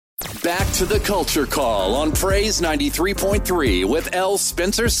Back to the Culture Call on Praise 93.3 with L.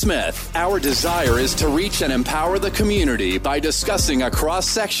 Spencer Smith. Our desire is to reach and empower the community by discussing a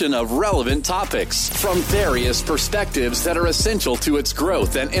cross-section of relevant topics from various perspectives that are essential to its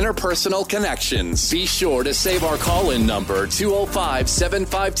growth and interpersonal connections. Be sure to save our call-in number,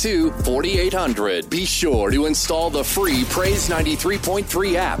 205-752-4800. Be sure to install the free Praise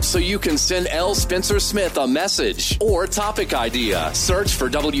 93.3 app so you can send L. Spencer Smith a message or topic idea. Search for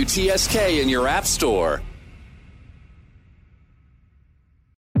WTSK in your app store.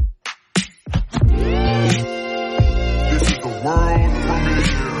 This is the world premiere.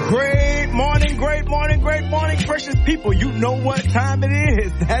 Great morning, precious people. You know what time it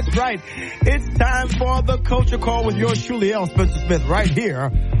is. That's right. It's time for the Culture Call with yours truly, L. Spencer Smith, right here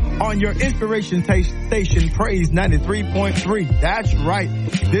on your inspiration station, Praise 93.3. That's right.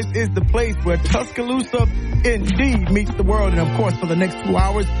 This is the place where Tuscaloosa indeed meets the world. And of course, for the next 2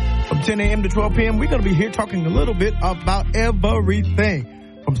 hours from 10 a.m. to 12 p.m., we're going to be here talking a little bit about everything.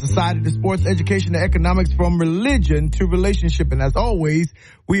 From society to sports, education to economics, from religion to relationship. And as always,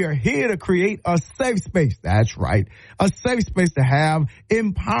 we are here to create a safe space. That's right. A safe space to have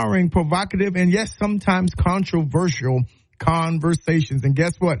empowering, provocative, and yes, sometimes controversial conversations. And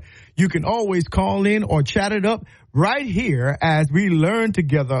guess what? You can always call in or chat it up right here as we learn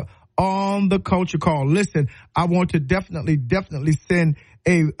together on the Culture Call. Listen, I want to definitely send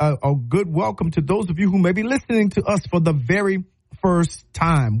a good welcome to those of you who may be listening to us for the very first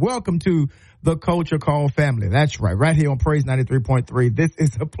time. Welcome to the Culture Call family. That's right here on Praise 93.3. This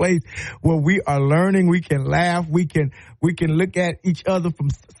is a place where we are learning. We can laugh. We can look at each other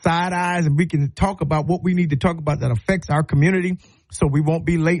from side eyes, and we can talk about what we need to talk about that affects our community, so we won't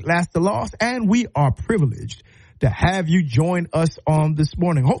be late, last, or lost. And we are privileged to have you join us on this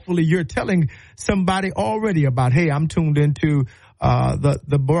morning. Hopefully you're telling somebody already about, hey, I'm tuned into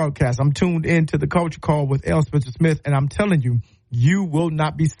the broadcast. I'm tuned into the Culture Call with L. Spencer Smith, and I'm telling you, you will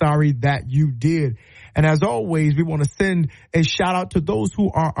not be sorry that you did. And as always, we want to send a shout out to those who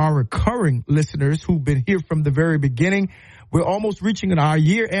are our recurring listeners who've been here from the very beginning. We're almost reaching our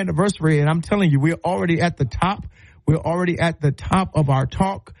year anniversary, and I'm telling you, we're already at the top. We're already at the top of our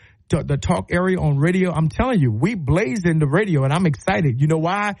the talk area on radio. I'm telling you, we blaze in the radio, and I'm excited. You know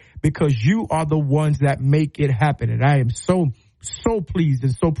why? Because you are the ones that make it happen. And I am so pleased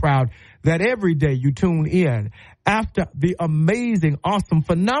and so proud that every day you tune in after the amazing, awesome,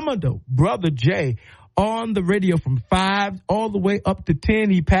 phenomenal Brother Jay on the radio from 5 all the way up to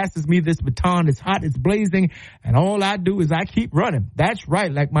 10. He passes me this baton. It's hot, it's blazing, and all I do is I keep running. That's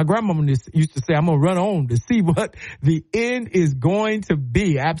right. Like my grandmama used to say, I'm going to run on to see what the end is going to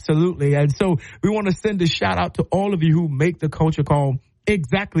be. Absolutely. And so we want to send a shout out to all of you who make the Culture Call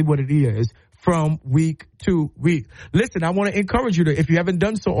exactly what it is from week to week. Listen, I want to encourage you to, if you haven't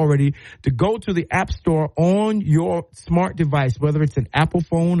done so already, to go to the App Store on your smart device, whether it's an Apple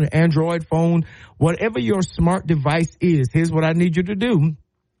phone, an Android phone, whatever your smart device is. Here's what I need you to do.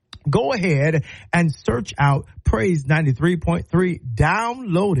 Go ahead and search out Praise 93.3.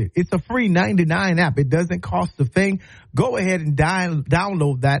 Download it. It's a free 99 app. It doesn't cost a thing. Go ahead and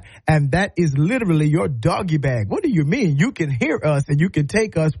download that, and that is literally your doggy bag. What do you mean? You can hear us and you can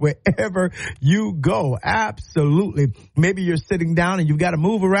take us wherever you go. Absolutely. Maybe you're sitting down and you've got to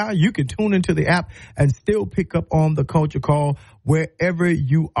move around. You can tune into the app and still pick up on the Culture Call wherever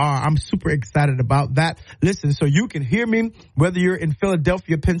you are. I'm super excited about that. Listen, so you can hear me whether you're in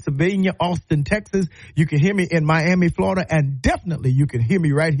Philadelphia, Pennsylvania, Austin, Texas. You can hear me in Miami, Florida, and definitely you can hear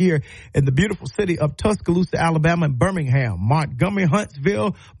me right here in the beautiful city of Tuscaloosa, Alabama, and Birmingham, Montgomery,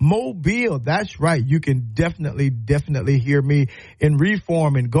 Huntsville, Mobile. That's right. You can definitely hear me in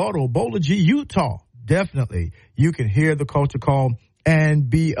Reform, in Gaudo, Bola G, Utah. Definitely. You can hear the Culture Call and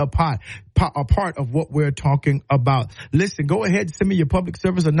be a part of what we're talking about. Listen, go ahead and send me your public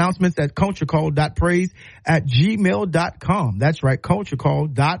service announcements at culturecall.praise@gmail.com. That's right,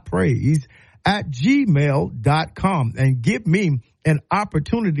 culturecall.praise@gmail.com. And give me an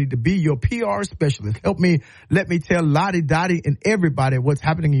opportunity to be your PR specialist. Let me tell Lottie, Dottie, and everybody what's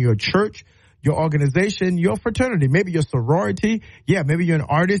happening in your church, your organization, your fraternity, maybe your sorority. Yeah, maybe you're an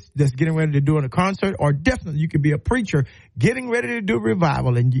artist that's getting ready to do a concert, or definitely you could be a preacher getting ready to do a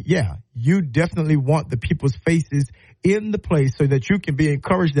revival. And yeah, you definitely want the people's faces in the place so that you can be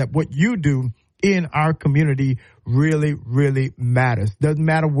encouraged that what you do in our community really, really matters. Doesn't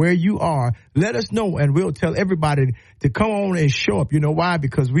matter where you are. Let us know, and we'll tell everybody to come on and show up. You know why?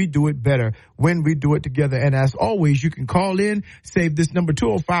 Because we do it better when we do it together. And as always, you can call in, save this number,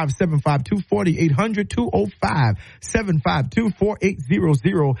 205-752-4800,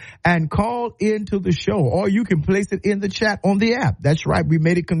 205-752-4800, and call into the show. Or you can place it in the chat on the app. That's right. We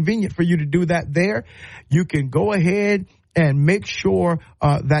made it convenient for you to do that there. You can go ahead and make sure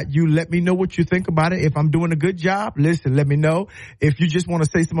that you let me know what you think about it. If I'm doing a good job, listen, let me know. If you just want to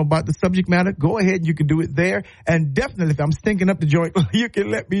say something about the subject matter, go ahead and you can do it there. And definitely, if I'm stinking up the joint, you can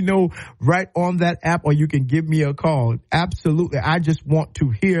let me know right on that app, or you can give me a call. Absolutely. I just want to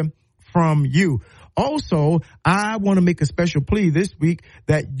hear from you. Also, I want to make a special plea this week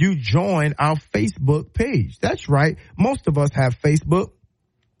that you join our Facebook page. That's right. Most of us have Facebook.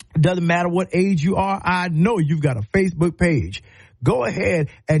 Doesn't matter what age you are. I know you've got a Facebook page. Go ahead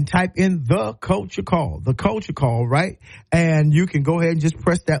and type in the Culture Call, right? And you can go ahead and just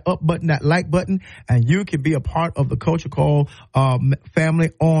press that up button, that like button, and you can be a part of the Culture Call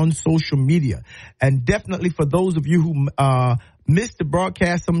family on social media. And definitely for those of you who miss the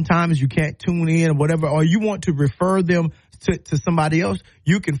broadcast, sometimes you can't tune in or whatever, or you want to refer them to somebody else,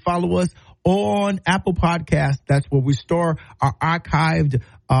 you can follow us on Apple Podcasts. That's where we store our archived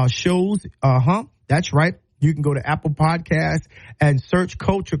shows. That's right. You can go to Apple Podcasts and search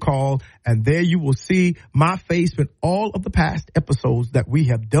Culture Call, and there you will see my face with all of the past episodes that we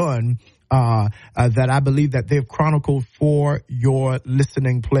have done that I believe that they've chronicled for your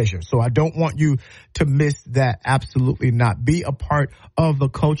listening pleasure. So I don't want you to miss that. Absolutely not. Be a part of the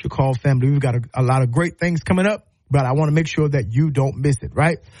Culture Call family. We've got a lot of great things coming up, but I want to make sure that you don't miss it,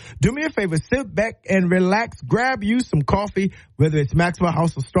 right? Do me a favor, sit back and relax. Grab you some coffee, whether it's Maxwell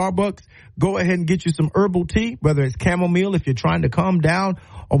House or Starbucks. Go ahead and get you some herbal tea, whether it's chamomile if you're trying to calm down,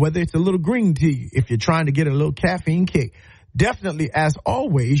 or whether it's a little green tea if you're trying to get a little caffeine kick. Definitely, as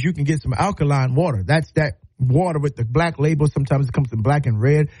always, you can get some alkaline water. That's that water with the black label. Sometimes it comes in black and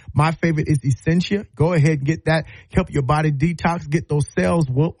red. My favorite is Essentia. Go ahead and get that. Help your body detox. Get those cells,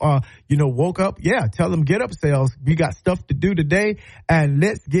 woke up. Yeah, tell them get up cells. We got stuff to do today, and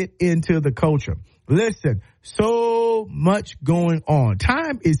let's get into the culture. Listen, so much going on.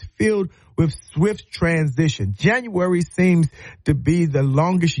 Time is filled with swift transition. January seems to be the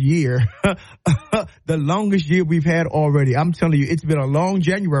longest year, the longest year we've had already. I'm telling you, it's been a long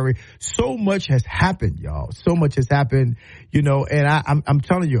January. So much has happened, y'all. So much has happened, and I'm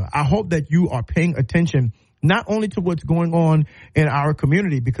telling you, I hope that you are paying attention not only to what's going on in our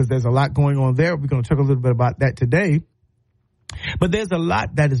community, because there's a lot going on there. We're going to talk a little bit about that today. But there's a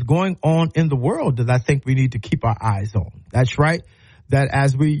lot that is going on in the world that I think we need to keep our eyes on. That's right. That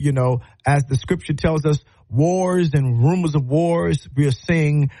as we, as the scripture tells us, wars and rumors of wars, we are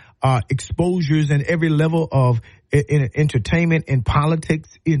seeing exposures in every level of in entertainment, in politics,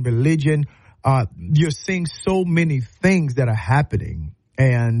 in religion. You're seeing so many things that are happening.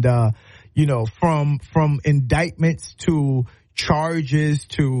 And, from indictments to charges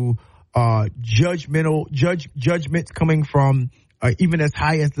to judgments coming from even as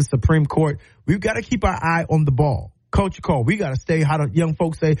high as the Supreme Court. We've got to keep our eye on the ball. Culture Call. We got to stay, how do young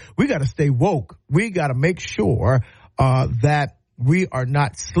folks say, we got to stay woke. We got to make sure that we are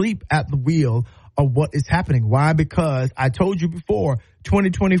not asleep at the wheel of what is happening. Why? Because I told you before,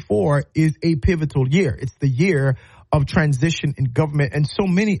 2024 is a pivotal year. It's the year of transition in government, and so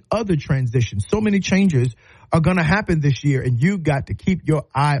many other transitions, so many changes are going to happen this year, and you got to keep your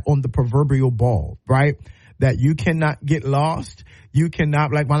eye on the proverbial ball, right? That you cannot get lost. You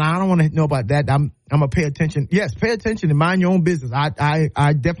cannot I don't want to know about that. I'm going to pay attention. Yes, pay attention and mind your own business.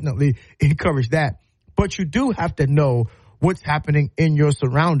 I definitely encourage that. But you do have to know what's happening in your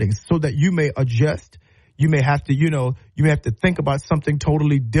surroundings so that you may adjust. You may have to, you may have to think about something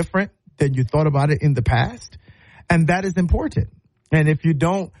totally different than you thought about it in the past. And that is important. And if you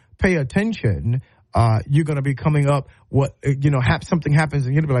don't pay attention, you're going to be coming up, something happens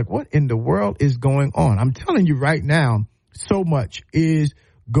and you're going to be like, what in the world is going on? I'm telling you right now, so much is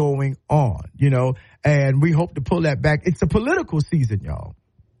going on, and we hope to pull that back. It's a political season, y'all.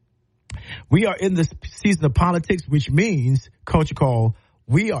 We are in the season of politics, which means, Culture Call,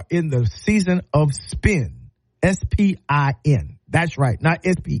 we are in the season of spin. S-P-I-N. That's right. Not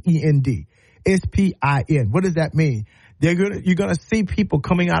S-P-E-N-D. S-P-I-N. What does that mean? You're going to see people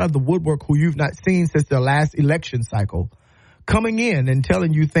coming out of the woodwork who you've not seen since the last election cycle, coming in and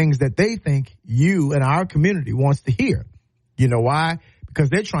telling you things that they think you and our community wants to hear. You know why? Because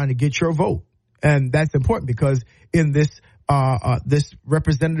they're trying to get your vote. And that's important because in this this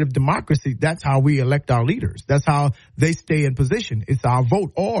representative democracy, that's how we elect our leaders. That's how they stay in position. It's our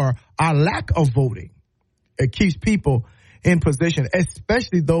vote or our lack of voting. It keeps people in position,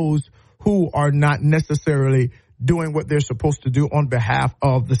 especially those who are not necessarily doing what they're supposed to do on behalf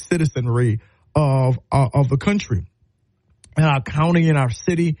of the citizenry of the country. In our county, in our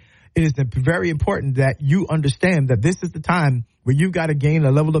city, it is very important that you understand that this is the time where you got to gain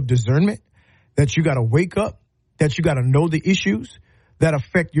a level of discernment, that you got to wake up, that you got to know the issues that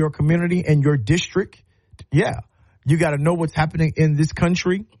affect your community and your district. Yeah, you got to know what's happening in this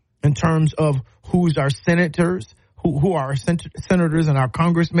country in terms of who's our senators, who are our senators and our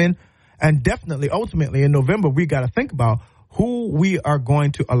congressmen. And definitely, ultimately, in November, we got to think about who we are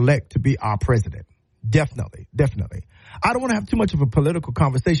going to elect to be our president. Definitely. I don't want to have too much of a political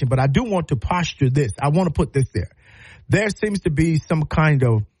conversation, but I do want to posture this. I want to put this there. There seems to be some kind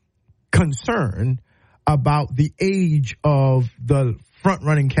of concern about the age of the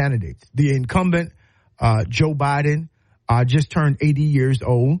front-running candidates. The incumbent, Joe Biden, just turned 80 years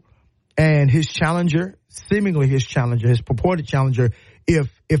old, and his purported challenger,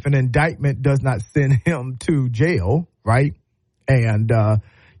 if an indictment does not send him to jail, right? And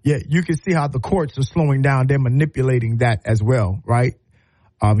you can see how the courts are slowing down. They're manipulating that as well, right?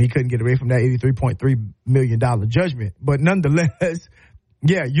 He couldn't get away from that $83.3 million judgment. But nonetheless,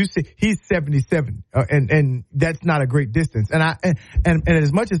 yeah, you see, he's 77, and that's not a great distance. And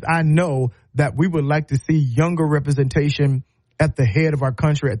as much as I know that we would like to see younger representation at the head of our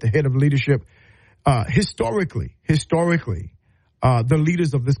country, at the head of leadership, historically, the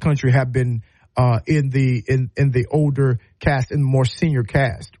leaders of this country have been in the older cast, in the more senior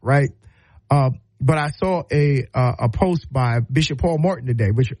cast, right? But I saw a post by Bishop Paul Morton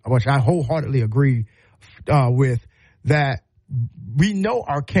today, which I wholeheartedly agree with, that we know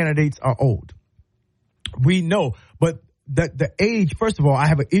our candidates are old. We know, but the age, first of all, I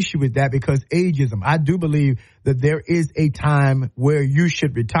have an issue with that because ageism. I do believe that there is a time where you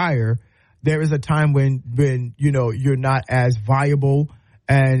should retire. There is a time when you're not as viable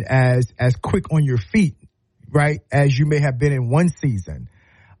and as quick on your feet, right, as you may have been in one season.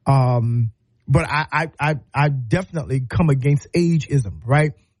 But I definitely come against ageism,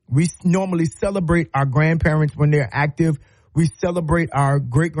 right? We normally celebrate our grandparents when they're active. We celebrate our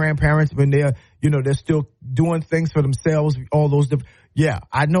great-grandparents when they're still doing things for themselves, all those different. Yeah,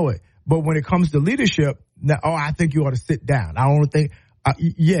 I know it. But when it comes to leadership, I think you ought to sit down. I don't think,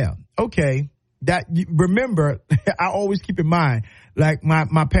 okay. Remember, I always keep in mind, like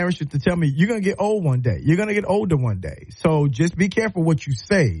my parents used to tell me, you're going to get old one day. You're going to get older one day. So just be careful what you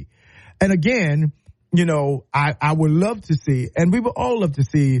say. And again, I would love to see, and we would all love to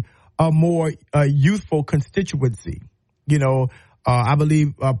see, a more youthful constituency. I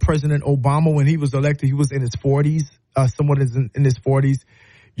believe President Obama, when he was elected, he was in his 40s. Someone is in his 40s.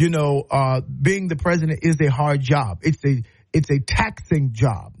 Being the president is a hard job. It's a taxing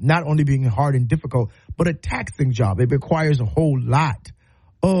job, not only being hard and difficult, but a taxing job. It requires a whole lot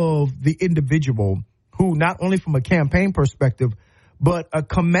of the individual who, not only from a campaign perspective, but a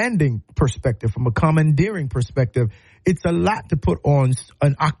commanding perspective, from a commandeering perspective, it's a lot to put on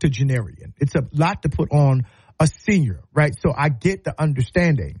an octogenarian. It's a lot to put on a senior, right? So I get the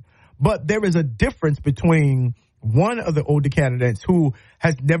understanding. But there is a difference between one of the older candidates who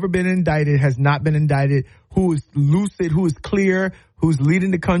has never been indicted, has not been indicted, who is lucid, who is clear, who's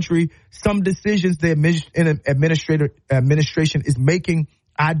leading the country. Some decisions the administration is making,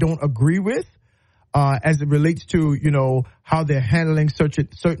 I don't agree with, as it relates to, how they're handling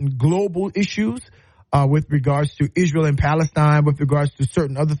certain global issues, with regards to Israel and Palestine, with regards to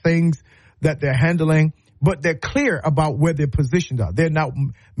certain other things that they're handling. But they're clear about where their positions are. They're not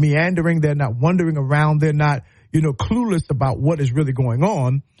meandering. They're not wandering around. They're not, clueless about what is really going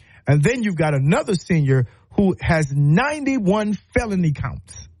on. And then you've got another senior who has 91 felony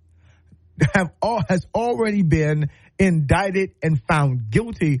counts, has already been indicted and found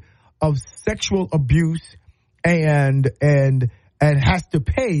guilty of sexual abuse and has to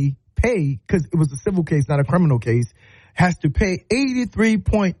pay, because it was a civil case, not a criminal case, has to pay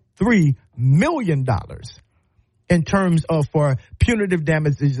 $83.3 million in terms of for punitive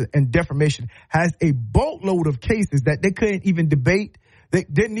damages and defamation, has a boatload of cases that they couldn't even debate. They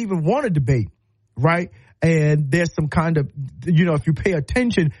didn't even want to debate, right? And there's some kind of, if you pay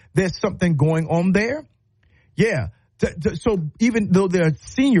attention, there's something going on there. Yeah. So even though they're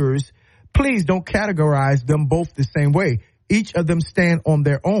seniors, please don't categorize them both the same way. Each of them stand on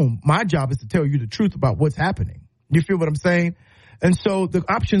their own. My job is to tell you the truth about what's happening. You feel what I'm saying? And so the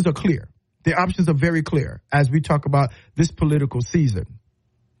options are clear. The options are very clear as we talk about this political season.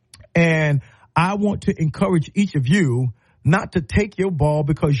 And I want to encourage each of you not to take your ball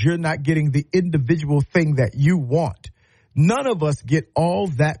because you're not getting the individual thing that you want. None of us get all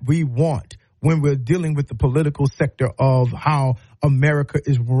that we want when we're dealing with the political sector of how America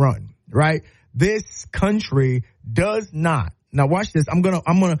is run, right? This country does not. Now watch this. I'm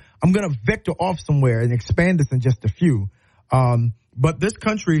gonna vector off somewhere and expand this in just a few. But this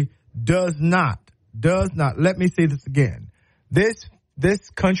country does not. Let me say this again. This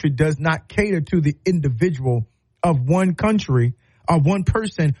country does not cater to the individual of one country or one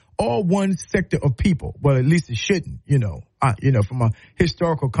person or one sector of people. Well, at least it shouldn't, from a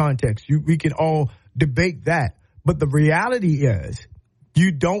historical context. We can all debate that. But the reality is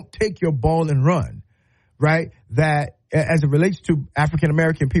you don't take your ball and run, right? That as it relates to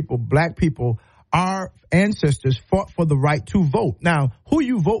African-American people, black people, our ancestors fought for the right to vote. Now, who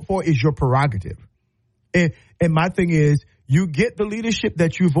you vote for is your prerogative. And my thing is, you get the leadership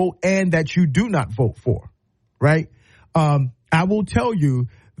that you vote and that you do not vote for, right? I will tell you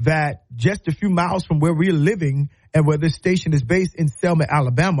that just a few miles from where we're living and where this station is based in Selma,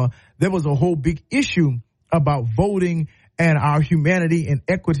 Alabama, there was a whole big issue about voting and our humanity and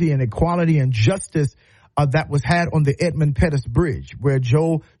equity and equality and justice that was had on the Edmund Pettus Bridge, where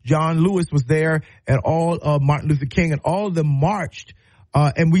John Lewis was there and all of Martin Luther King and all of them marched.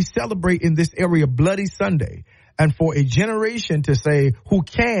 And we celebrate in this area Bloody Sunday. And for a generation to say, who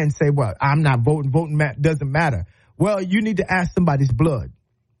can say, well, I'm not voting doesn't matter. Well, you need to ask somebody's blood.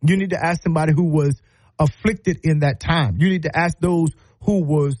 You need to ask somebody who was afflicted in that time. You need to ask those who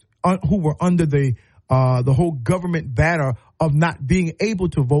were under the whole government banner of not being able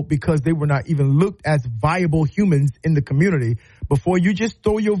to vote because they were not even looked as viable humans in the community. Before you just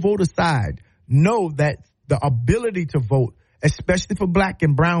throw your vote aside, know that the ability to vote, especially for black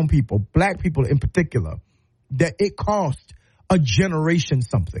and brown people, black people in particular, that it cost a generation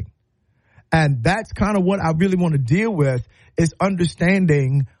something. And that's kind of what I really want to deal with, is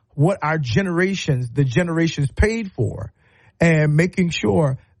understanding what the generations paid for, and making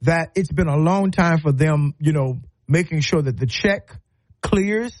sure that it's been a long time for them, making sure that the check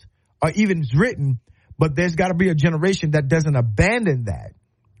clears or even is written, but there's got to be a generation that doesn't abandon that.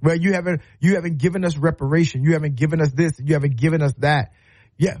 Well, you haven't given us reparation. You haven't given us this. You haven't given us that.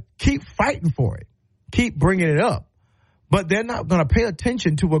 Yeah, keep fighting for it. Keep bringing it up. But they're not going to pay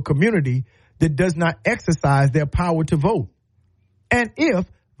attention to a community that does not exercise their power to vote. And if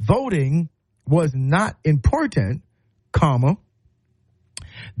voting was not important,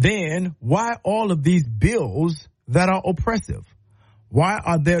 then why all of these bills that are oppressive? Why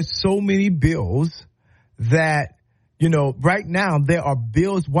are there so many bills that, right now there are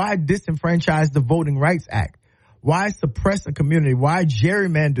bills? Why disenfranchise the Voting Rights Act? Why suppress a community? Why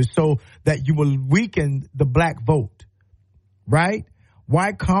gerrymander so that you will weaken the black vote, right?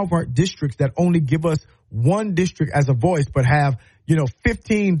 Why convert districts that only give us one district as a voice, but have,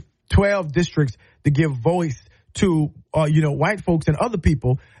 15, 12 districts to give voice to, white folks and other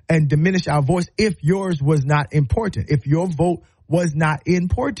people, and diminish our voice if yours was not important, if your vote was not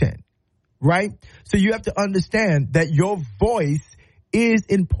important, right? So you have to understand that your voice is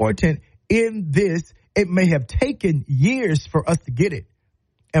important in this. It may have taken years for us to get it.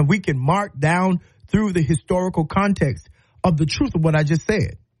 And we can mark down through the historical context of the truth of what I just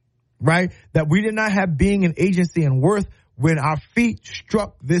said, right? That we did not have being an agency and worth when our feet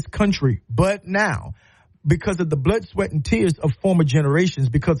struck this country. But now, because of the blood, sweat, and tears of former generations,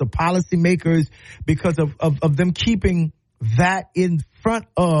 because of policymakers, because of them keeping that in front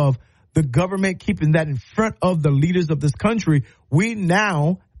of the government, keeping that in front of the leaders of this country, we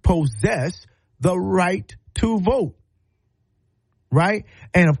now possess the right to vote, right?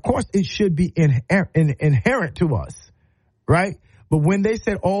 And of course, it should be inherent to us, right? But when they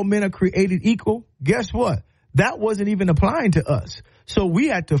said all men are created equal, guess what? That wasn't even applying to us. So we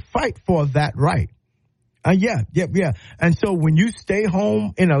had to fight for that right. Yeah. And so when you stay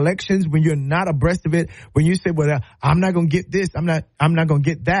home in elections, when you're not abreast of it, when you say, well, I'm not going to get this, I'm not going to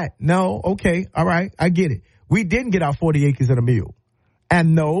get that. No, okay, all right, I get it. We didn't get our 40 acres and a mule.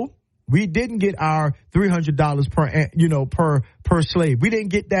 And no, we didn't get our $300 per slave. We didn't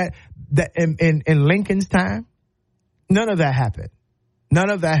get that in Lincoln's time. None of that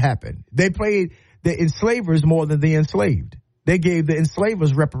happened. They played the enslavers more than the enslaved. They gave the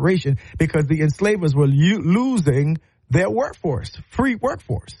enslavers reparation because the enslavers were losing their workforce, free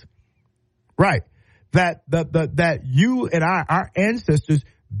workforce. Right. That you and our ancestors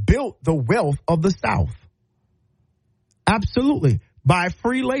built the wealth of the South. Absolutely. By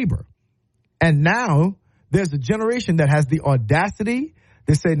free labor. And now there's a generation that has the audacity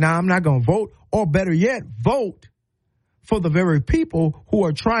to say, nah, I'm not going to vote. Or better yet, vote for the very people who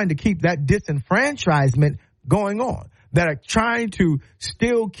are trying to keep that disenfranchisement going on. that are trying to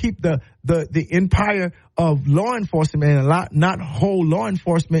still keep the empire of law enforcement and not hold law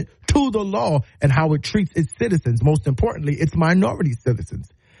enforcement to the law and how it treats its citizens. Most importantly, its minority citizens.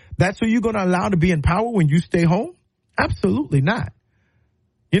 That's who you're going to allow to be in power when you stay home? Absolutely not.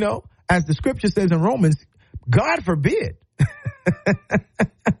 You know, as the scripture says in Romans, God forbid.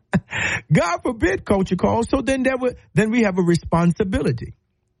 God forbid, Culture Call. So then we have a responsibility.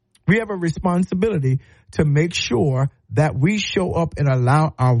 We have a responsibility to make sure that we show up and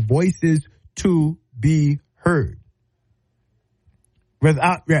allow our voices to be heard.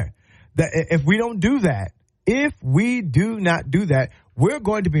 If we don't do that, if we do not do that, we're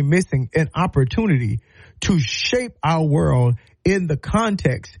going to be missing an opportunity to shape our world in the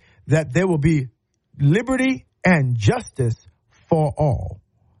context that there will be liberty and justice for all.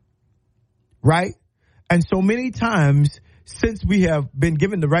 Right? And so many times since we have been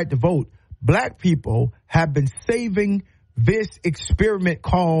given the right to vote, black people have been saving this experiment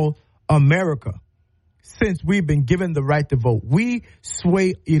called America. Since we've been given the right to vote, we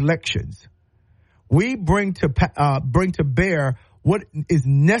sway elections. We bring to bear what is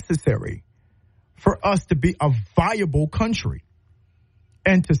necessary for us to be a viable country.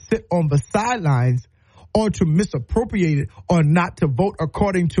 And to sit on the sidelines or to misappropriate it or not to vote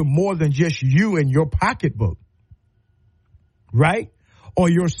according to more than just you and your pocketbook, right? Or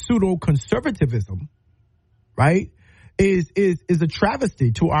your pseudo-conservatism, right, is a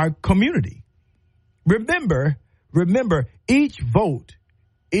travesty to our community. Remember, each vote,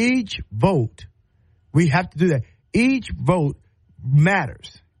 we have to do that. Each vote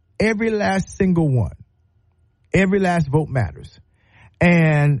matters. Every last single one. Every last vote matters.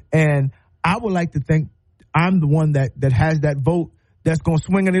 And I would like to think I'm the one that has that vote that's going to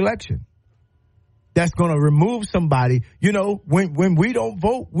swing an election. That's going to remove somebody. You know, when we don't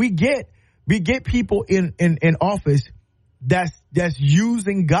vote, we get people in office that's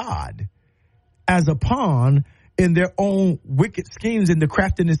using God as a pawn in their own wicked schemes and the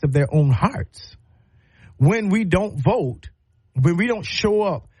craftiness of their own hearts. When we don't vote, when we don't show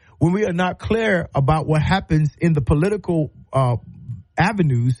up, when we are not clear about what happens in the political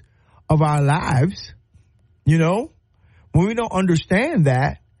avenues of our lives, you know, when we don't understand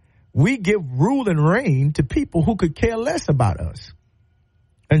that, we give rule and reign to people who could care less about us.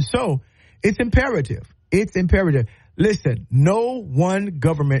 And so it's imperative. It's imperative. Listen, no one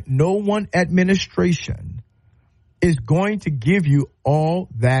government, no one administration is going to give you all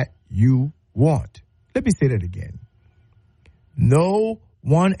that you want. Let me say that again. No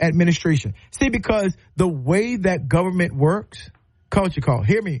one administration. See, because the way that government works, Culture Call,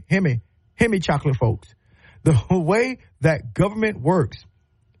 hear me, chocolate folks. The way that government works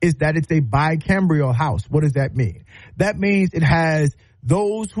is that it's a bicameral house. What does that mean? That means it has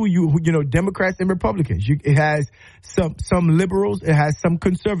those who Democrats and Republicans. It has some liberals. It has some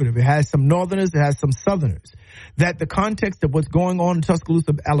conservative. It has some Northerners. It has some Southerners. That the context of what's going on in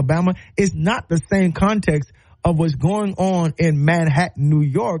Tuscaloosa, Alabama is not the same context of what's going on in Manhattan, New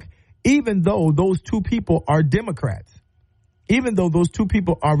York, even though those two people are Democrats, even though those two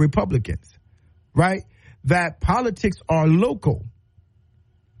people are Republicans, right? That politics are local.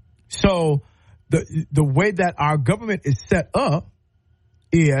 So the way that our government is set up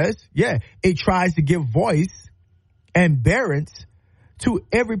is, it tries to give voice and bearance to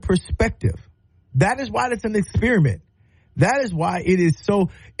every perspective. That is why it's an experiment. That is why it is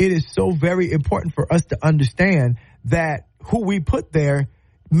so very important for us to understand that who we put there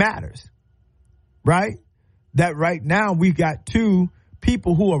matters, right? That right now we've got two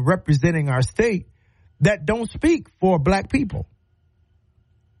people who are representing our state that don't speak for black people.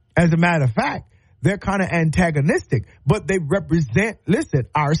 As a matter of fact, they're kind of antagonistic, but they represent,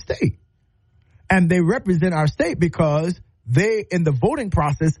 our state. And they represent our state because they, in the voting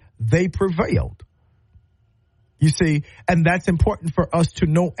process, they prevailed. You see, and that's important for us to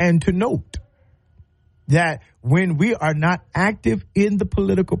know and to note that when we are not active in the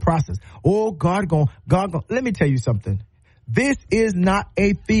political process, God, let me tell you something. This is not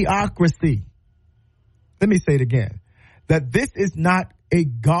a theocracy. Let me say it again, that this is not a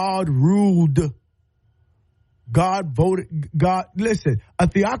God-ruled, God-voted, a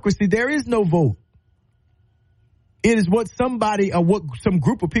theocracy, there is no vote. It is what somebody or what some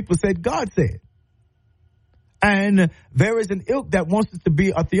group of people said God said. And there is an ilk that wants it to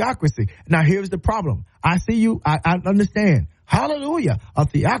be a theocracy. Now, here's the problem. I see you. I understand. Hallelujah. A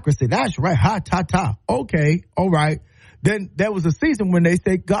theocracy. That's right. Ha-ta-ta. Okay. All right. Then there was a season when they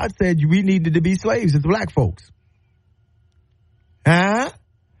said God said we needed to be slaves as black folks. Huh?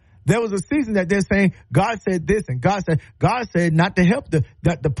 There was a season that they're saying God said this and God said not to help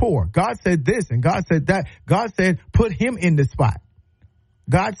the poor. God said this and God said that. God said put him in the spot.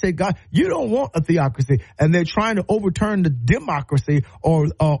 God said, God, you don't want a theocracy, and they're trying to overturn the democracy or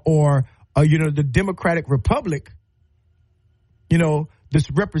the democratic republic. This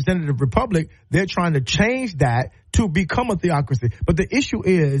representative republic. They're trying to change that to become a theocracy. But the issue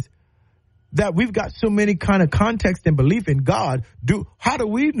is that we've got so many kind of context and belief in God. How do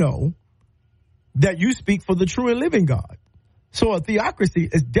we know that you speak for the true and living God? So a theocracy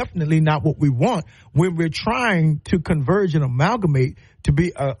is definitely not what we want when we're trying to converge and amalgamate to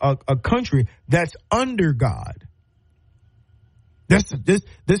be a country that's under God.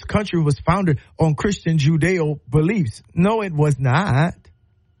 This country was founded on Christian Judeo beliefs. No, it was not.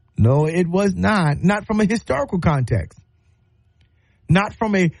 No, it was not. Not from a historical context. Not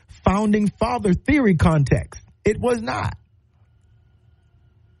from a founding father theory context. It was not.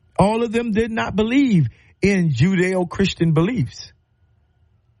 All of them did not believe in Judeo-Christian beliefs.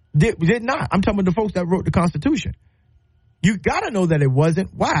 Did not. I'm talking about the folks that wrote the Constitution. You got to know that it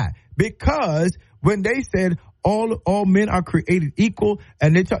wasn't. Why? Because when they said all men are created equal,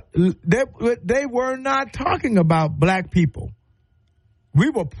 and they were not talking about black people. We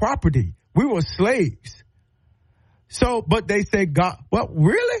were property. We were slaves. So, but they said, God, well,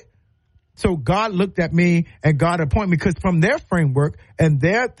 really? So God looked at me and God appointed me, because from their framework and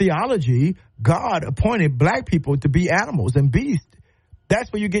their theology, God appointed black people to be animals and beasts.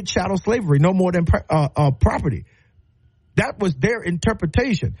 That's where you get chattel slavery, no more than property. That was their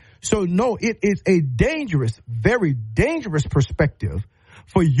interpretation. So no, it is a dangerous, very dangerous perspective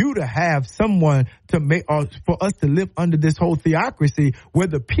for you to have someone to make, for us to live under this whole theocracy where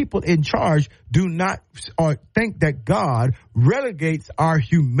the people in charge do not or think that God relegates our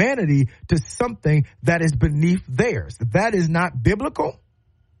humanity to something that is beneath theirs. That is not biblical.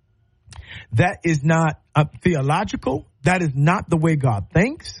 That is not theological. That is not the way God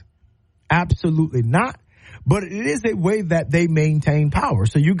thinks. Absolutely not. But it is a way that they maintain power.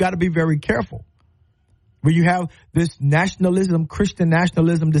 So you got to be very careful. Where you have this nationalism, Christian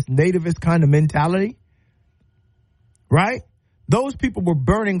nationalism, this nativist kind of mentality, right? Those people were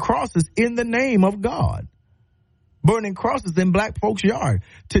burning crosses in the name of God, burning crosses in black folks' yard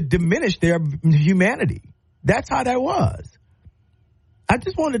to diminish their humanity. That's how that was. I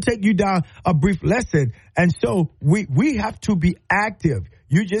just wanted to take you down a brief lesson. And so we have to be active.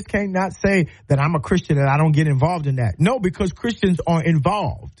 You just cannot say that I'm a Christian and I don't get involved in that. No, because Christians are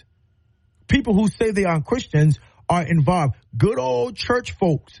involved. People who say they are Christians are involved. Good old church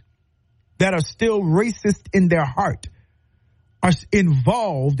folks that are still racist in their heart are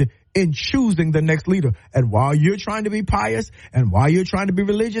involved in choosing the next leader. And while you're trying to be pious and while you're trying to be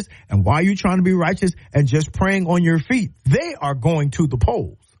religious and while you're trying to be righteous and just praying on your feet, they are going to the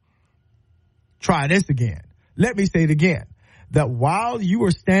polls. Try this again. Let me say it again. That while you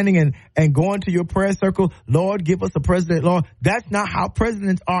are standing and going to your prayer circle, Lord, give us a president, Lord, that's not how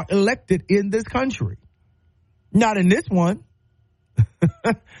presidents are elected in this country. Not in this one.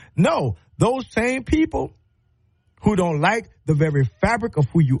 No, those same people who don't like the very fabric of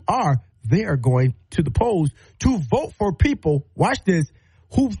who you are, they are going to the polls to vote for people, watch this,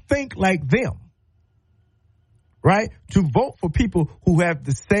 who think like them, right? To vote for people who have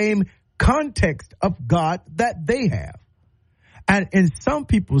the same context of God that they have. And in some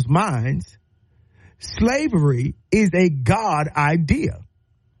people's minds, slavery is a God idea.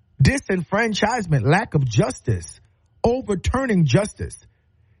 Disenfranchisement, lack of justice, overturning justice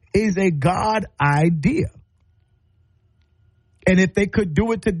is a God idea. And if they could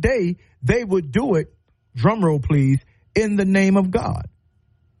do it today, they would do it, drum roll please, in the name of God.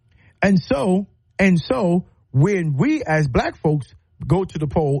 And so when we as black folks go to the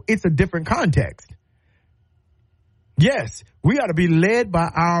poll, it's a different context. Yes, we ought to be led by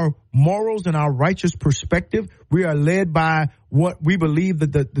our morals and our righteous perspective. We are led by what we believe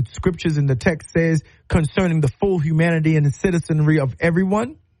that the scriptures and the text says concerning the full humanity and the citizenry of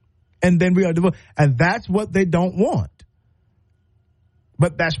everyone. And then and that's what they don't want.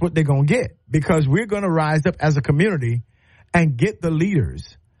 But that's what they're going to get, because we're going to rise up as a community and get the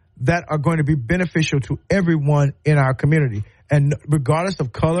leaders that are going to be beneficial to everyone in our community. And regardless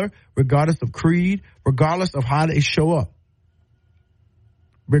of color, regardless of creed, regardless of how they show up,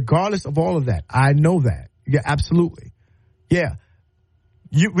 regardless of all of that, I know that. Yeah, absolutely. Yeah.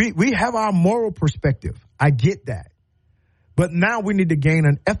 We have our moral perspective. I get that. But now we need to gain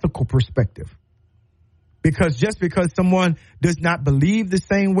an ethical perspective. Because just because someone does not believe the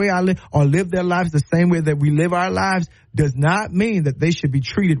same way I live or live their lives the same way that we live our lives does not mean that they should be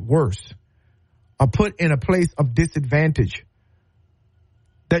treated worse or put in a place of disadvantage.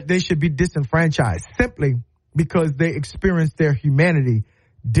 that they should be disenfranchised simply because they experience their humanity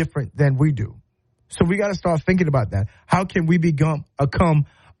different than we do. So we got to start thinking about that. How can we become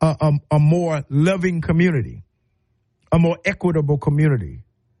a more loving community, a more equitable community,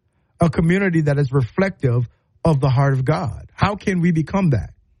 a community that is reflective of the heart of God? How can we become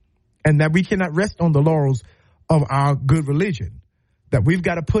that? And that we cannot rest on the laurels of our good religion, that we've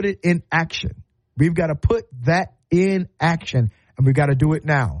got to put it in action. We've got to put that in action, and we've got to do it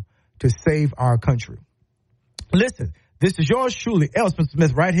now to save our country. Listen, this is yours truly, L. Spencer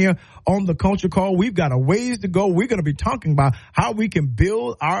Smith, right here on the Culture Call. We've got a ways to go. We're going to be talking about how we can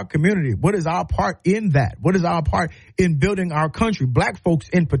build our community. What is our part in that? What is our part in building our country? Black folks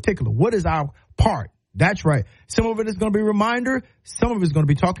in particular. What is our part? That's right. Some of it is going to be a reminder. Some of it is going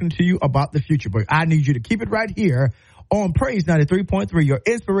to be talking to you about the future. But I need you to keep it right here on Praise 93.3, your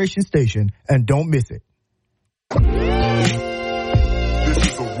inspiration station, and don't miss it. This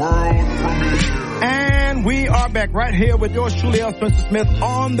is the world premiere. And we are back right here with yours truly, L. Spencer Smith,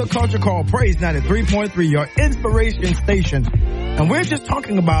 on the Culture Call, Praise 93.3, your inspiration station. And we're just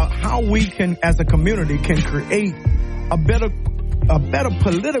talking about how we can, as a community, can create a better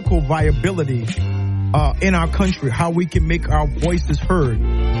political viability in our country, how we can make our voices heard,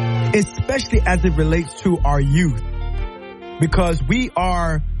 especially as it relates to our youth, because we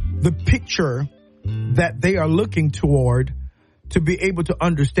are the picture that they are looking toward to be able to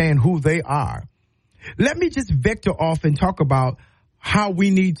understand who they are. Let me just vector off and talk about how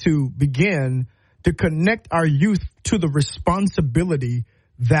we need to begin to connect our youth to the responsibility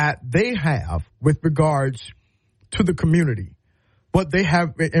that they have with regards to the community, what they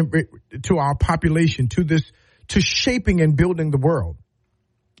have to our population, to shaping and building the world.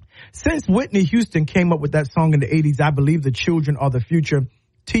 Since Whitney Houston came up with that song in the 80s, I believe the children are the future.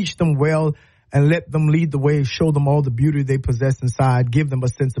 Teach them well and let them lead the way. Show them all the beauty they possess inside. Give them a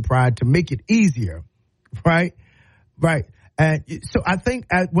sense of pride to make it easier. Right. And so I think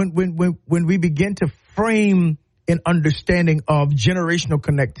when we begin to frame an understanding of generational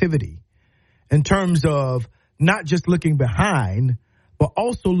connectivity in terms of not just looking behind, but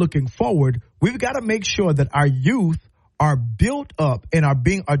also looking forward, we've got to make sure that our youth are built up and are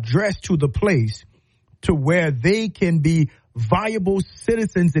being addressed to the place to where they can be viable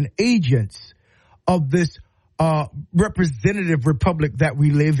citizens and agents of this representative republic that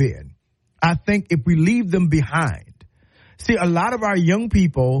we live in. I think if we leave them behind, see, a lot of our young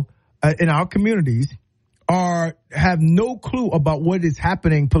people in our communities have no clue about what is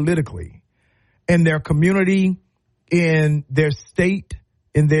happening politically in their community, in their state,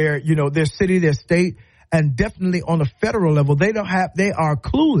 in their city, their state, and definitely on a federal level. They are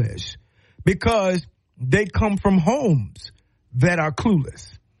clueless because they come from homes that are clueless.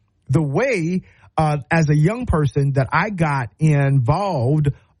 The way as a young person that I got involved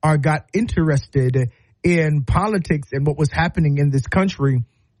or got interested in politics and what was happening in this country,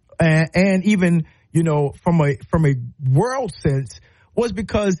 and even, from a world sense, was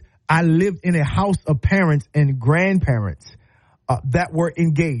because I lived in a house of parents and grandparents that were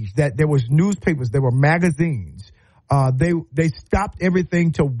engaged, that there was newspapers, there were magazines. They stopped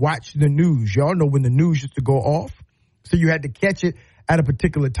everything to watch the news. Y'all know when the news used to go off, so you had to catch it at a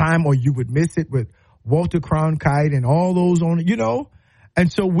particular time or you would miss it with Walter Cronkite and all those on it, And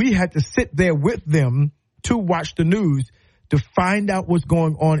so we had to sit there with them to watch the news, to find out what's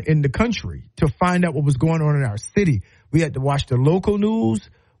going on in the country, to find out what was going on in our city. We had to watch the local news.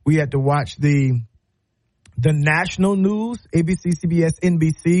 We had to watch the national news, ABC, CBS,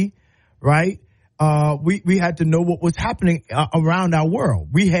 NBC, right? We had to know what was happening around our world.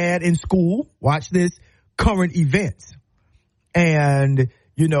 We had in school, watch this, current events. And,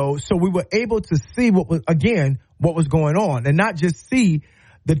 so we were able to see what was going on, and not just see.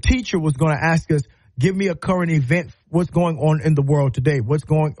 The teacher was going to ask us, give me a current event. What's going on in the world today? What's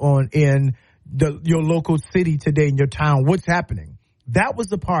going on in your local city today, in your town? What's happening? That was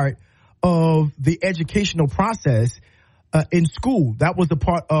the part of the educational process in school. That was a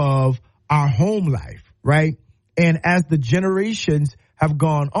part of our home life, right? And as the generations have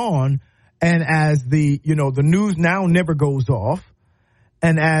gone on, and as the news now never goes off,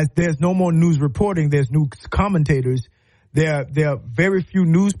 and as there's no more news reporting, there's new commentators, there are very few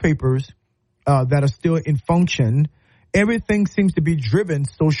newspapers that are still in function. Everything seems to be driven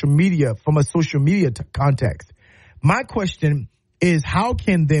social media, from a social media context. My question is, how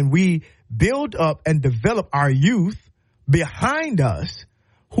can then we build up and develop our youth behind us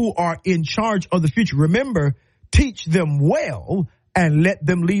who are in charge of the future? Remember, teach them well and let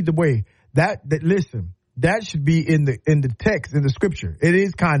them lead the way. Listen, That should be in the text, in the scripture. It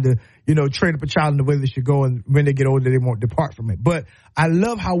is kind of, train up a child in the way they should go, and when they get older, they won't depart from it. But I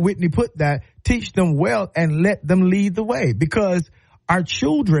love how Whitney put that, teach them well and let them lead the way, because our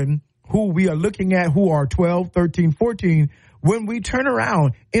children who we are looking at, who are 12, 13, 14, when we turn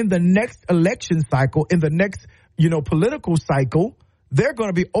around in the next election cycle, in the next, political cycle, they're going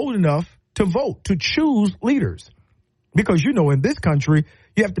to be old enough to vote, to choose leaders. Because, in this country,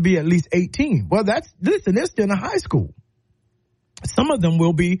 you have to be at least 18. Well, they're still in high school. Some of them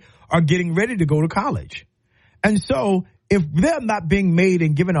are getting ready to go to college. And so if they're not being made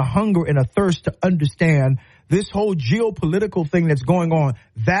and given a hunger and a thirst to understand this whole geopolitical thing that's going on,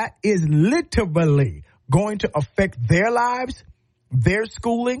 that is literally going to affect their lives, their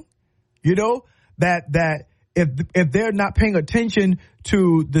schooling, that if they're not paying attention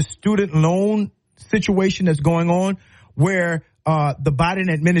to the student loan situation that's going on, where the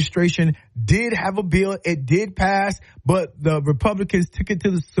Biden administration did have a bill, it did pass, but the Republicans took it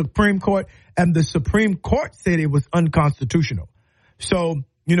to the Supreme Court, and the Supreme Court said it was unconstitutional. So,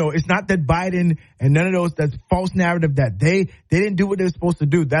 it's not that Biden and none of those, that's false narrative that they didn't do what they were supposed to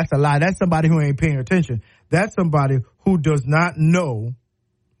do. That's a lie. That's somebody who ain't paying attention. That's somebody who does not know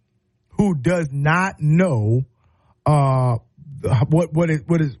what is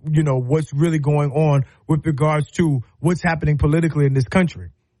what's really going on with regards to what's happening politically in this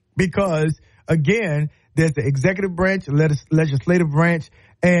country. Because again, there's the executive branch, legislative branch,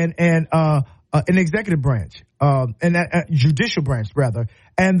 and an executive branch, and that judicial branch rather,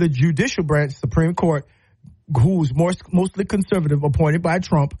 and the judicial branch, Supreme Court, who's mostly conservative, appointed by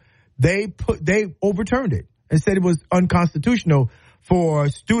Trump, they overturned it and said it was unconstitutional for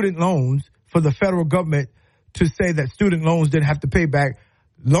student loans, for the federal government to say that student loans didn't have to pay back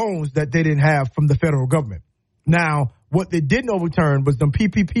loans that they didn't have from the federal government. Now, what they didn't overturn was the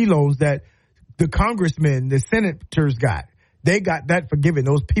PPP loans that the congressmen, the senators got. They got that forgiven.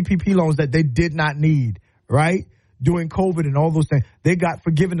 Those PPP loans that they did not need, right? During COVID and all those things. They got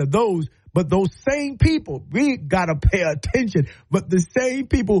forgiven of those. But those same people, we got to pay attention. But the same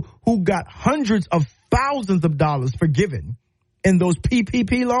people who got hundreds of thousands of dollars forgiven in those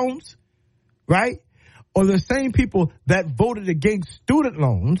PPP loans, right? Or the same people that voted against student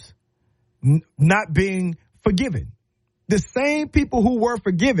loans not being forgiven. The same people who were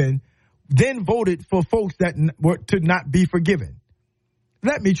forgiven then voted for folks that were to not be forgiven.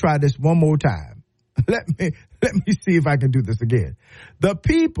 Let me try this one more time. Let me see if I can do this again. The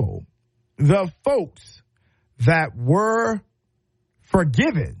folks that were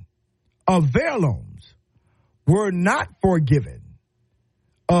forgiven of their loans were not forgiven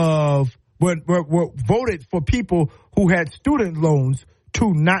were voted for people who had student loans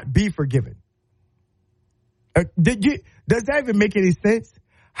to not be forgiven. Does that even make any sense?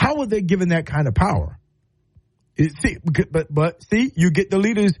 How were they given that kind of power? But see, you get the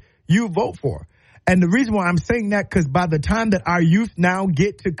leaders you vote for. And the reason why I'm saying that, because by the time that our youth now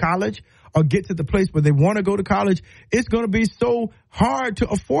get to college or get to the place where they want to go to college, it's going to be so hard to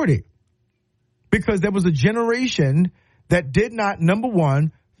afford it. Because there was a generation that did not, number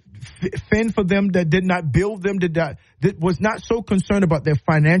one, fend for them, that did not build them, that was not so concerned about their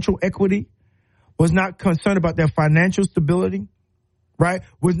financial equity, was not concerned about their financial stability, right?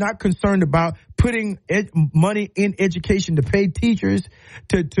 Was not concerned about putting money in education to pay teachers,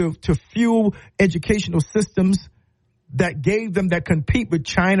 to fuel educational systems that gave them, that compete with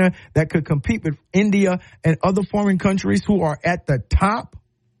China, that could compete with India and other foreign countries who are at the top,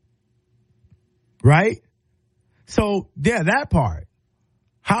 right? So, yeah, that part.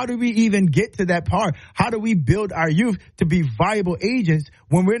 How do we even get to that part? How do we build our youth to be viable agents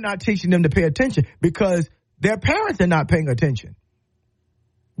when we're not teaching them to pay attention? Because their parents are not paying attention.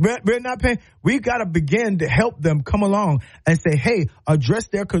 We're not paying. We've got to begin to help them come along and say, hey, address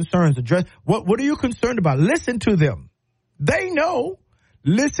their concerns. Address what are you concerned about? Listen to them. They know.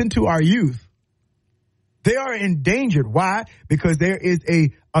 Listen to our youth. They are endangered. Why? Because there is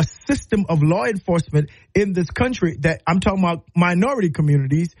a system of law enforcement in this country that I'm talking about minority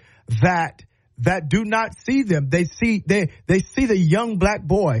communities that do not see them. They see the young black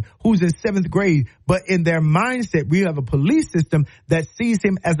boy who's in 7th grade, but in their mindset, we have a police system that sees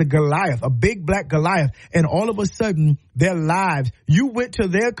him as a Goliath, a big black Goliath. And all of a sudden, their lives, you went to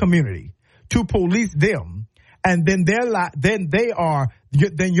their community to police them. And then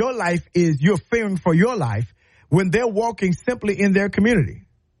then your life is, you're fearing for your life when they're walking simply in their community.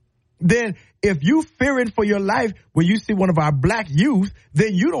 Then if you fearing for your life when you see one of our black youth,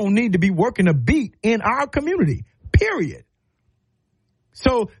 then you don't need to be working a beat in our community, period.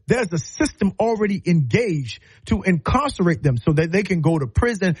 So there's a system already engaged to incarcerate them so that they can go to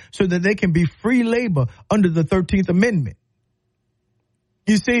prison, so that they can be free labor under the 13th Amendment.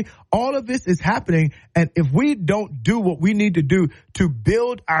 You see, all of this is happening, and if we don't do what we need to do to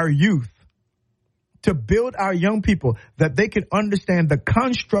build our youth, to build our young people, that they can understand the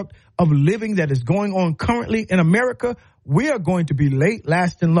construct of living that is going on currently in America, we are going to be late,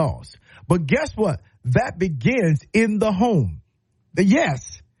 last, and lost. But guess what? That begins in the home.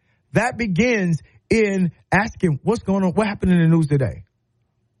 Yes, that begins in asking what's going on, what happened in the news today?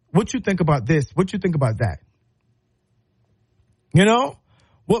 What you think about this? What you think about that? You know,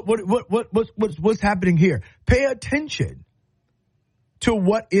 what's happening here? Pay attention to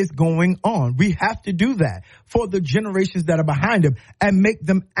what is going on. We have to do that for the generations that are behind them and make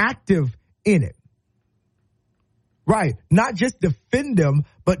them active in it. Right. Not just defend them,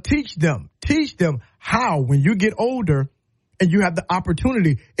 but teach them. Teach them how, when you get older and you have the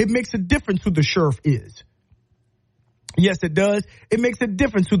opportunity, it makes a difference who the sheriff is. Yes, it does. It makes a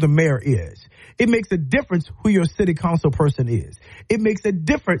difference who the mayor is. It makes a difference who your city council person is. It makes a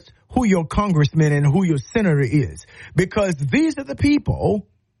difference who your congressman and who your senator is. Because these are the people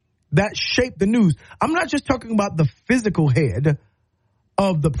that shape the news. I'm not just talking about the physical head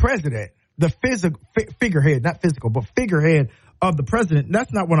of the president, the figurehead, not physical, but figurehead of the president.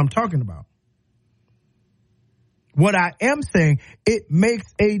 That's not what I'm talking about. What I am saying, it makes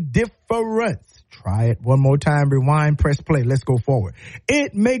a difference. Try it one more time, rewind, press play. Let's go forward.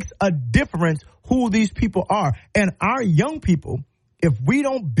 It makes a difference who these people are. And our young people, if we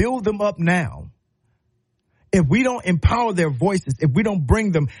don't build them up now, if we don't empower their voices, if we don't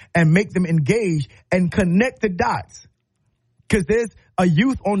bring them and make them engage and connect the dots, because there's a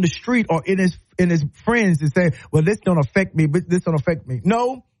youth on the street or in his friends that say, well, this don't affect me, but this don't affect me.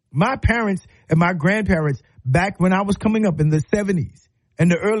 No, my parents and my grandparents, back when I was coming up in the 70s and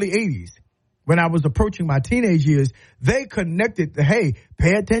the early 80s, when I was approaching my teenage years, they connected to, hey,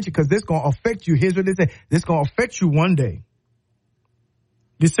 pay attention because this going to affect you. Here's what they say. This going to affect you one day.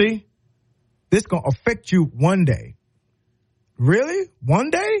 You see? This going to affect you one day. Really? One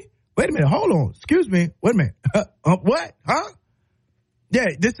day? Wait a minute. Hold on. Excuse me. Wait a minute. What? Huh? Yeah,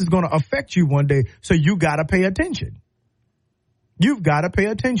 this is going to affect you one day, so you got to pay attention. You've got to pay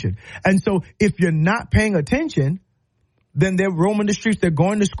attention. And so if you're not paying attention, then they're roaming the streets, they're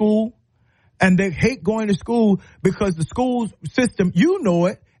going to school, and they hate going to school because the school system, you know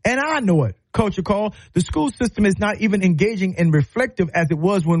it, and I know it, Culture Call. The school system is not even engaging and reflective as it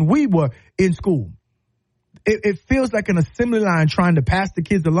was when we were in school. It feels like an assembly line trying to pass the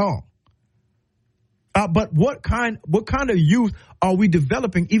kids along. But what kind of youth are we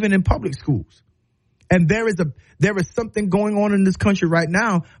developing even in public schools? And there is something going on in this country right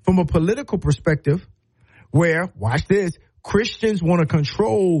now from a political perspective where, watch this, Christians want to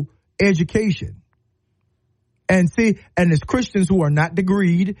control education. And see, and it's Christians who are not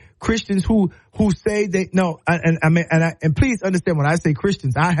degreed, Christians who say they no, and please understand when I say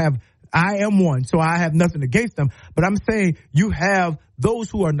Christians, I am one, so I have nothing against them. But I'm saying you have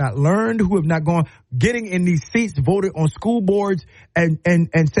those who are not learned, who have not gone, getting in these seats, voted on school boards and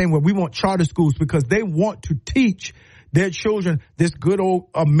saying, well, we want charter schools because they want to teach their children this good old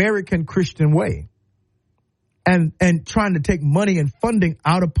American Christian way. And trying to take money and funding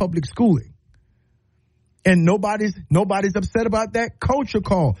out of public schooling. And nobody's upset about that. Culture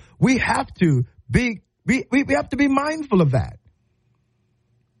Call. We have to be mindful of that.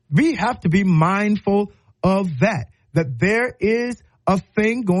 We have to be mindful of that there is a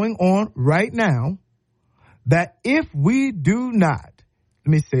thing going on right now that if we do not,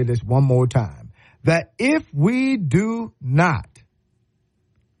 let me say this one more time, that if we do not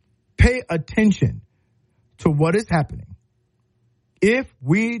pay attention to what is happening, if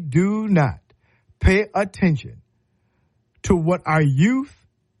we do not pay attention to what our youth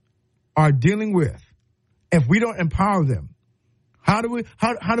are dealing with, if we don't empower them, how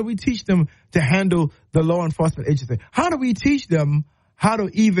do we teach them to handle the law enforcement agency? How do we teach them how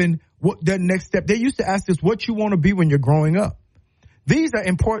to what their next step? They used to ask us what you want to be when you're growing up. These are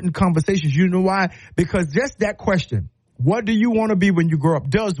important conversations. You know why? Because just that question, what do you want to be when you grow up,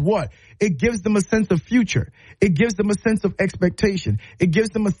 does what? It gives them a sense of future. It gives them a sense of expectation. It gives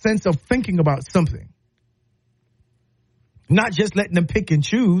them a sense of thinking about something. Not just letting them pick and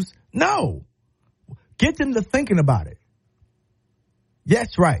choose. No. Get them to thinking about it.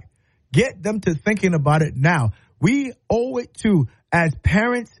 Yes, right. Get them to thinking about it now. We owe it to, as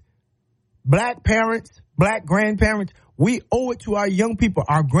parents, black grandparents, we owe it to our young people,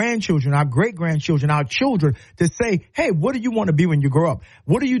 our grandchildren, our great-grandchildren, our children to say, hey, what do you want to be when you grow up?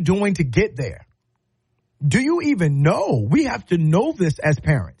 What are you doing to get there? Do you even know? We have to know this as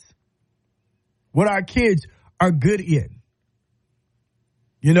parents, what our kids are good in.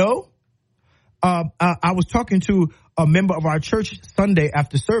 You know, I was talking to a member of our church Sunday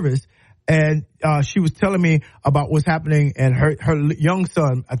after service, and she was telling me about what's happening, and her young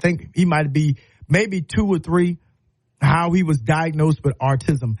son, I think he might be maybe 2 or 3, how he was diagnosed with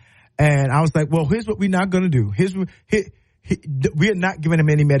autism. And I was like, well, here's what we're not going to do. We are not giving him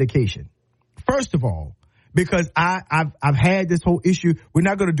any medication. First of all, because I've had this whole issue, we're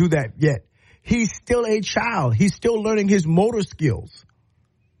not going to do that yet. He's still a child. He's still learning his motor skills.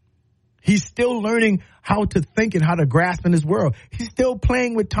 He's still learning how to think and how to grasp in this world. He's still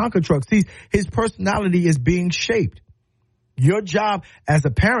playing with Tonka trucks. His personality is being shaped. Your job as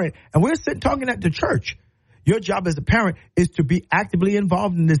a parent, and we're sitting talking at the church, your job as a parent is to be actively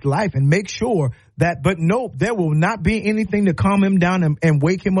involved in this life and make sure that, but no, there will not be anything to calm him down and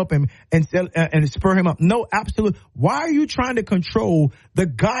wake him up and spur him up. No, absolutely. Why are you trying to control the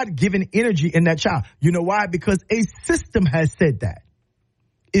God-given energy in that child? You know why? Because a system has said that.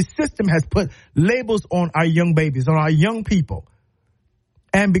 A system has put labels on our young babies, on our young people.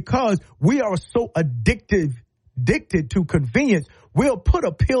 And because we are so addicted to convenience, we'll put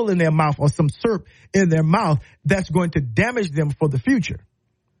a pill in their mouth or some syrup in their mouth that's going to damage them for the future.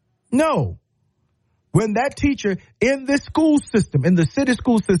 No. When that teacher in this school system, in the city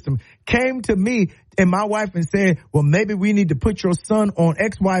school system, came to me and my wife and said, well, maybe we need to put your son on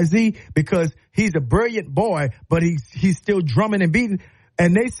XYZ because he's a brilliant boy, but he's still drumming and beating.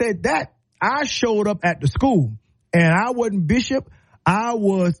 And they said that, I showed up at the school, and I wasn't bishop. I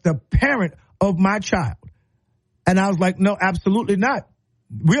was the parent of my child. And I was like, no, absolutely not.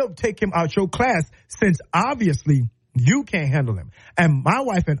 We'll take him out your class since obviously you can't handle him. And my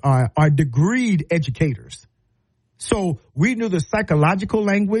wife and I are degreed educators. So we knew the psychological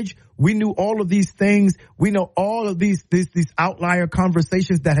language. We knew all of these things. We know all of these outlier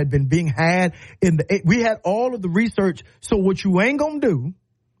conversations that had been being had we had all of the research. So what you ain't going to do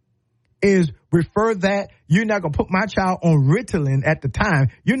is refer that. You're not going to put my child on Ritalin at the time.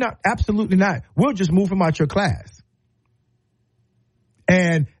 You're not, absolutely not. We'll just move him out your class.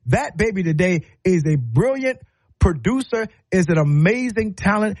 And that baby today is a brilliant producer, is an amazing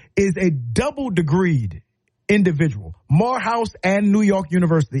talent, is a double degreed individual. Morehouse and New York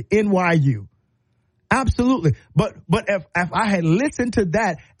University, NYU. Absolutely. But if I had listened to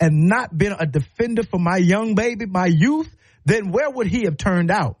that and not been a defender for my young baby, my youth, then where would he have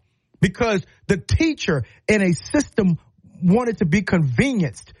turned out? Because the teacher in a system wanted to be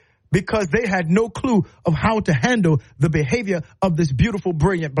convenienced because they had no clue of how to handle the behavior of this beautiful,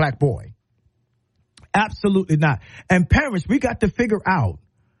 brilliant black boy. Absolutely not. And parents, we got to figure out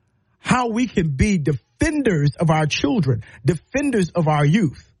how we can be defenders of our children, defenders of our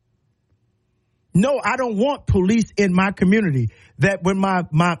youth. No, I don't want police in my community that when my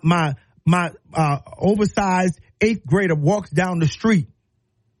oversized 8th grader walks down the street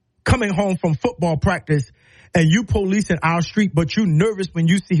coming home from football practice and you policing our street, but you nervous when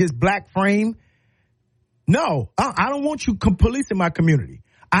you see his black frame. No, I don't want you policing my community.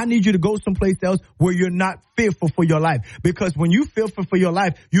 I need you to go someplace else where you're not fearful for your life. Because when you fearful for your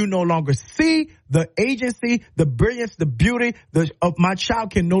life, you no longer see the agency, the brilliance, the beauty of my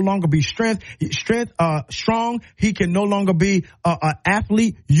child can no longer be strong. He can no longer be an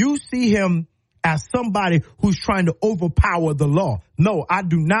athlete. You see him as somebody who's trying to overpower the law. No, I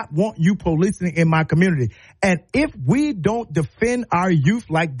do not want you policing in my community. And if we don't defend our youth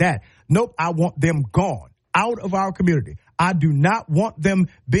like that, nope, I want them gone out of our community. I do not want them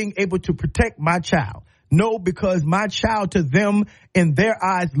being able to protect my child. No, because my child to them in their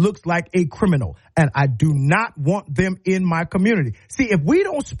eyes looks like a criminal. And I do not want them in my community. See, if we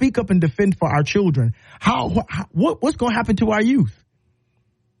don't speak up and defend for our children, what's going to happen to our youth?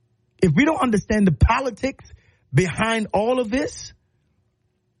 If we don't understand the politics behind all of this,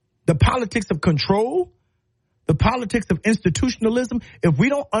 the politics of control, the politics of institutionalism, if we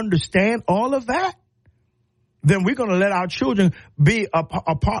don't understand all of that, then we're going to let our children be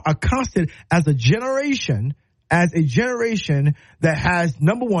a constant as a generation that has,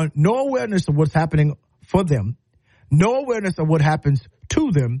 number one, no awareness of what's happening for them, no awareness of what happens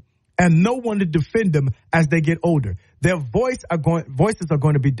to them, and no one to defend them as they get older. Their voices are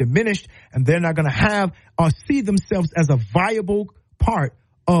going to be diminished, and they're not going to have or see themselves as a viable part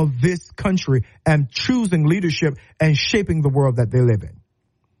of this country and choosing leadership and shaping the world that they live in.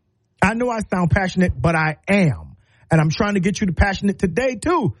 I know I sound passionate, but I am. And I'm trying to get you to passionate today,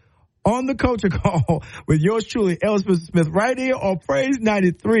 too, on the Culture Call with yours truly, L. Spencer Smith, right here on Praise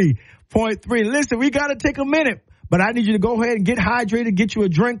 93.3. Listen, we got to take a minute. But I need you to go ahead and get hydrated, get you a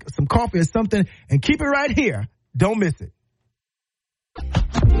drink, some coffee or something, and keep it right here. Don't miss it.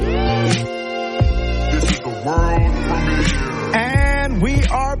 This is the world premiere. And we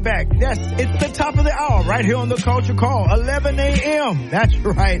are back. Yes, it's the top of the hour right here on the Culture Call, 11 a.m. That's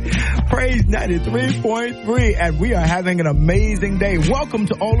right. Praise 93.3. And we are having an amazing day. Welcome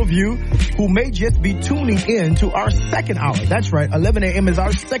to all of you who may just be tuning in to our second hour. That's right. 11 a.m. is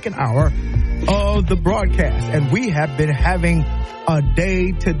our second hour of the broadcast. And we have been having a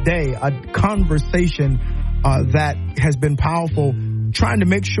day today, a conversation that has been powerful, trying to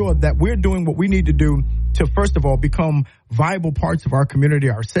make sure that we're doing what we need to do to, first of all, become viable parts of our community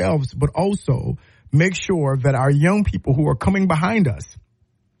ourselves, but also make sure that our young people who are coming behind us,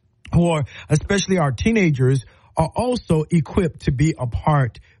 who are especially our teenagers, are also equipped to be a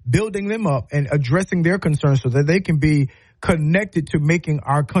part, building them up and addressing their concerns so that they can be connected to making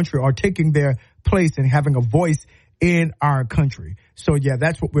our country or taking their place and having a voice in our country. So, yeah,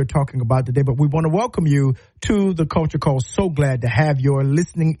 that's what we're talking about today. But we want to welcome you to the Culture Call. So glad to have your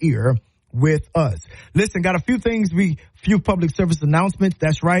listening ear with us. Listen, got a few public service announcements.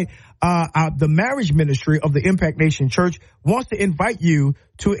 That's right. The marriage ministry of the Impact Nation Church wants to invite you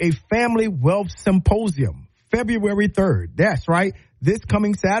to a family wealth symposium, February 3rd. That's right. This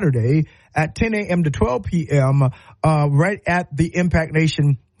coming Saturday at 10 a.m. to 12 p.m. Right at the Impact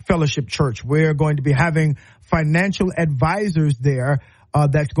Nation Fellowship Church. We're going to be having financial advisors there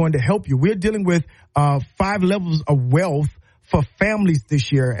that's going to help you. We're dealing with 5 levels of wealth for families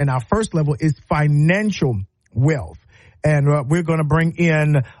this year, and our first level is financial wealth. And we're going to bring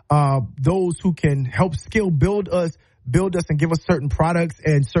in those who can help build us and give us certain products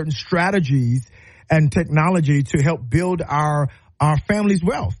and certain strategies and technology to help build our family's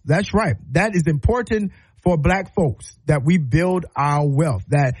wealth. That's right. That is important for Black folks, that we build our wealth,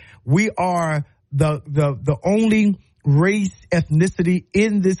 that we are the only race, ethnicity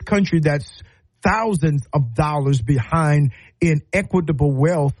in this country that's thousands of dollars behind in equitable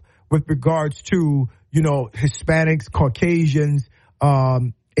wealth with regards to, Hispanics, Caucasians,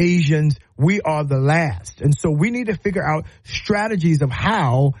 Asians. We are the last. And so we need to figure out strategies of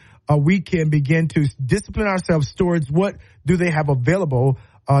how we can begin to discipline ourselves towards what do they have available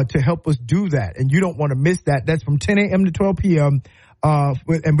to help us do that. And you don't want to miss that. That's from 10 a.m. to 12 p.m. And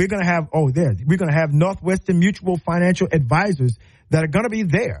we're going to have, we're going to have Northwestern Mutual Financial Advisors that are going to be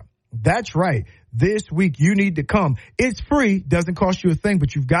there. That's right. This week, you need to come. It's free. Doesn't cost you a thing,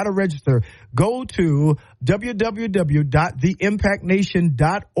 but you've got to register. Go to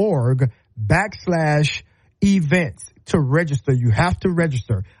www.theimpactnation.org/events to register. You have to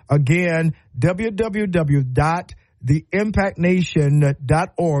register. Again,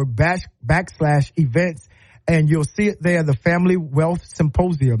 www.theimpactnation.org/events. And you'll see it there, the Family Wealth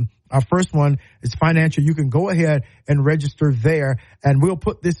Symposium. Our first one is financial. You can go ahead and register there, and we'll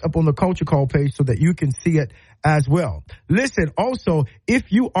put this up on the Culture Call page so that you can see it as well. Listen, also,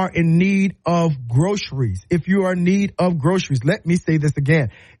 if you are in need of groceries, let me say this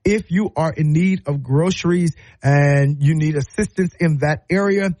again. If you are in need of groceries and you need assistance in that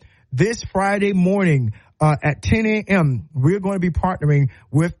area, this Friday morning, at 10 a.m., we're going to be partnering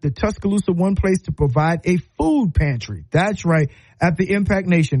with the Tuscaloosa One Place to provide a food pantry. That's right. At the Impact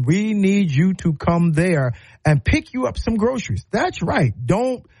Nation, we need you to come there and pick you up some groceries. That's right.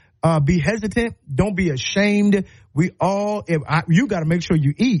 Don't be hesitant. Don't be ashamed. You got to make sure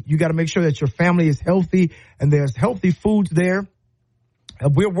you eat. You got to make sure that your family is healthy and there's healthy foods there.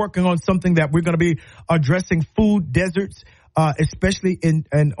 We're working on something that we're going to be addressing food deserts. Especially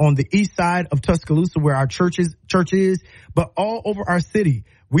on the east side of Tuscaloosa where our church is, but all over our city.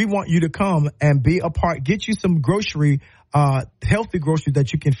 We want you to come and be a part, get you some grocery, healthy groceries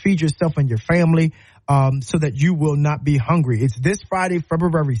that you can feed yourself and your family, so that you will not be hungry. It's this Friday,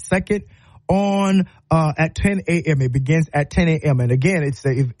 February 2nd at 10 a.m. It begins at 10 a.m. And again, it's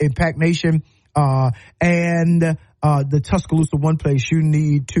the Impact Nation, and the Tuscaloosa One Place. You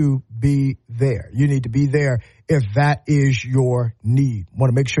need to be there. You need to be there if that is your need.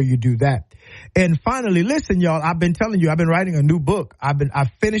 Want to make sure you do that. And finally, listen, y'all, I've been telling you, I've been writing a new book. I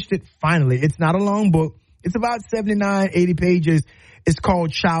finished it finally. It's not a long book. It's about 79, 80 pages. It's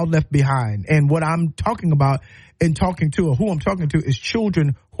called Child Left Behind. And what I'm talking about and who I'm talking to is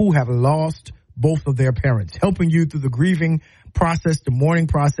children who have lost both of their parents, helping you through the grieving process, the mourning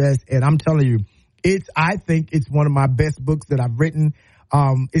process. And I'm telling you, I think it's one of my best books that I've written.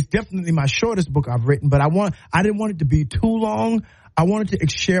 It's definitely my shortest book I've written, but I didn't want it to be too long. I wanted to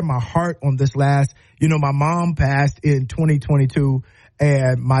share my heart on this last. My mom passed in 2022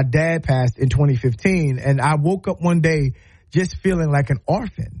 and my dad passed in 2015. And I woke up one day just feeling like an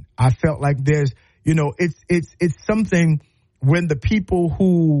orphan. I felt like there's, it's something when the people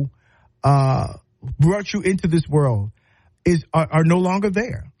who brought you into this world are no longer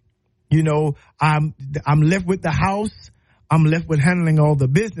there. I'm left with the house. I'm left with handling all the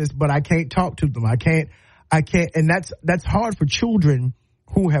business, but I can't talk to them. I can't, and that's hard for children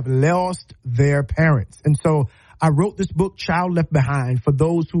who have lost their parents. And so I wrote this book, Child Left Behind, for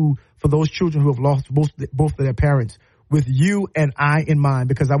those children who have lost both of their parents, with you and I in mind,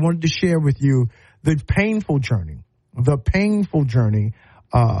 because I wanted to share with you the painful journey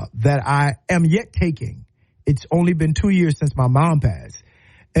that I am yet taking. It's only been 2 years since my mom passed,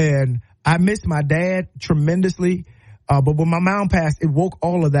 and I miss my dad tremendously. But when my mom passed, it woke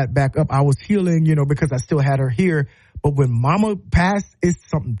all of that back up. I was healing, because I still had her here. But when mama passed, it's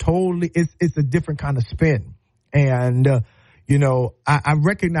something totally, it's a different kind of spin. And, I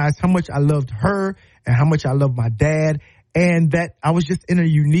recognized how much I loved her and how much I loved my dad, and that I was just in a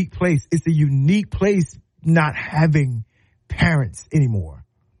unique place. It's a unique place not having parents anymore.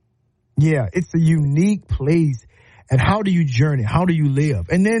 Yeah, it's a unique place. And how do you journey? How do you live?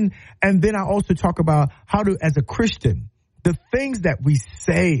 And then I also talk about how to, as a Christian, the things that we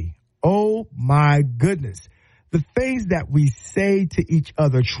say, oh my goodness, the things that we say to each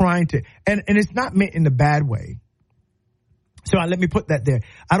other, trying to, and it's not meant in a bad way. So let me put that there.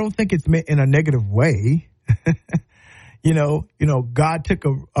 I don't think it's meant in a negative way. God took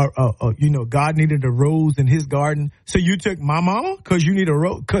God needed a rose in his garden. So you took my mama because you need a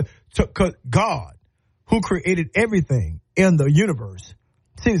rose. Cause God, who created everything in the universe.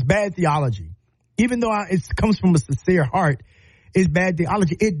 See, it's bad theology. Even though it comes from a sincere heart, it's bad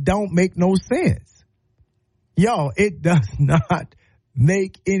theology. It don't make no sense. Y'all, it does not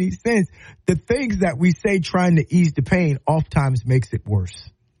make any sense. The things that we say trying to ease the pain oftentimes makes it worse.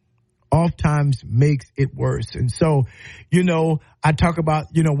 And so, I talk about,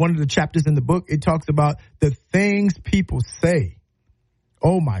 one of the chapters in the book, it talks about the things people say.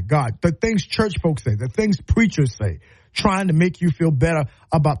 Oh my God, the things church folks say, the things preachers say, trying to make you feel better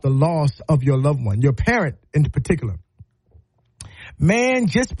about the loss of your loved one, your parent in particular. Man,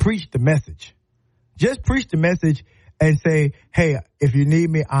 just preach the message. Just preach the message and say, hey, if you need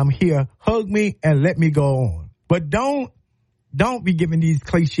me, I'm here. Hug me and let me go on. But don't be giving these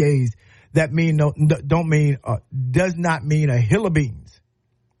cliches that does not mean a hill of beans.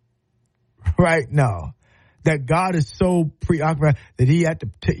 Right? No. That God is so preoccupied that he had to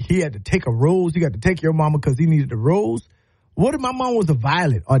take a rose. He got to take your mama because he needed a rose. What if my mom was a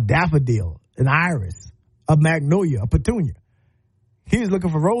violet or daffodil, an iris, a magnolia, a petunia? He was looking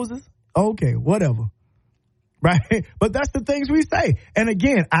for roses? Okay, whatever. Right? But that's the things we say. And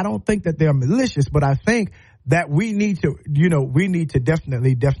again, I don't think that they're malicious, but I think that we need to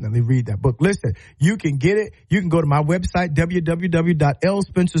definitely read that book. Listen, you can get it. You can go to my website,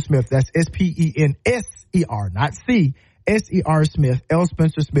 www.lspencersmith. That's SPENSER, not C, SER Smith, L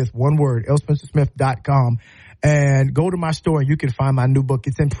Spencer Smith, one word, lspencersmith.com. And go to my store and you can find my new book.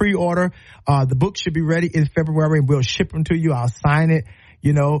 It's in pre-order. The book should be ready in February and we'll ship them to you. I'll sign it,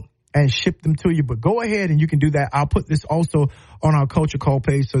 and ship them to you. But go ahead and you can do that. I'll put this also on our Culture Call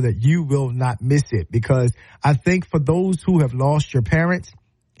page so that you will not miss it, because I think for those who have lost your parents,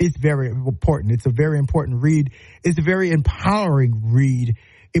 it's very important. It's a very important read. It's a very empowering read.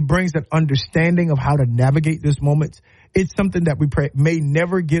 It brings an understanding of how to navigate this moment. It's something that we may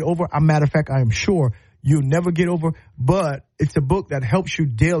never get over. As a matter of fact, I am sure you'll never get over, but it's a book that helps you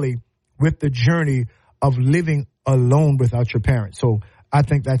daily with the journey of living alone without your parents. So I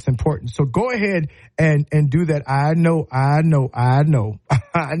think that's important. So go ahead and do that. I know.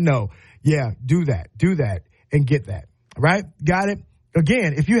 Yeah, do that and get that. Right? Got it?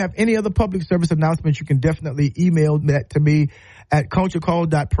 Again, if you have any other public service announcements, you can definitely email that to me at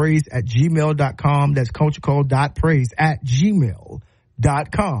culturecall.praise@gmail.com. That's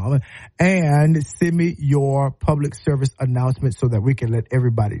culturecall.praise@gmail.com. And send me your public service announcement so that we can let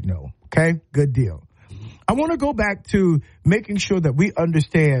everybody know. Okay? Good deal. I want to go back to making sure that we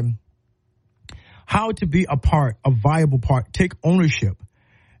understand how to be a viable part, take ownership,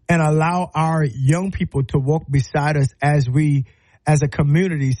 and allow our young people to walk beside us as we, as a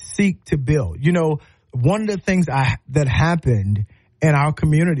community, seek to build. One of the things that happened in our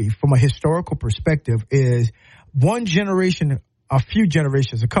community from a historical perspective is one generation, a few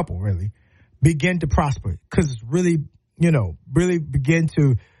generations, a couple really, begin to prosper because it's really begin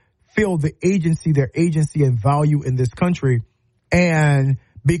to feel their agency and value in this country. And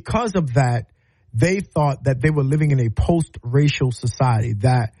because of that, they thought that they were living in a post-racial society,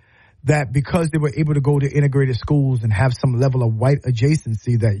 that because they were able to go to integrated schools and have some level of white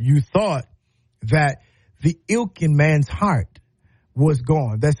adjacency, that you thought that the ilk in man's heart was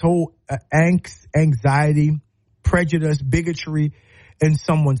gone. This whole angst, anxiety, prejudice, bigotry in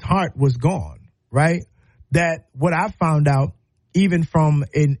someone's heart was gone, right? That what I found out, even from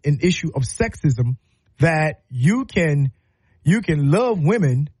an issue of sexism, that you can love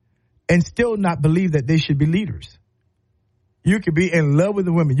women and still not believe that they should be leaders. You could be in love with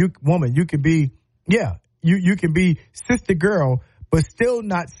a woman. You could be, you can be sister girl, but still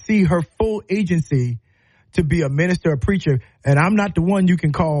not see her full agency to be a minister or preacher. And I'm not the one you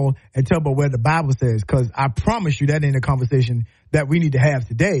can call and tell about where the Bible says, because I promise you that ain't a conversation that we need to have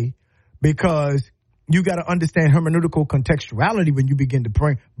today, because you got to understand hermeneutical contextuality when you begin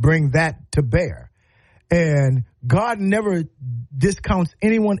to bring that to bear. And God never discounts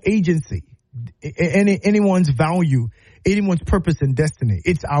anyone's agency, anyone's value, anyone's purpose and destiny.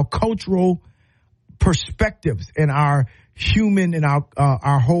 It's our cultural perspectives and our human and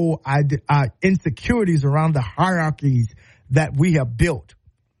our whole insecurities around the hierarchies that we have built,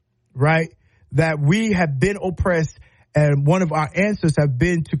 right? That we have been oppressed, and one of our answers have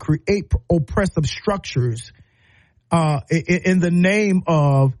been to create oppressive structures in the name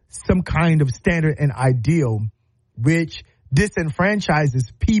of some kind of standard and ideal, which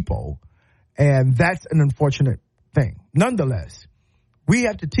disenfranchises people, and that's an unfortunate thing. Nonetheless, we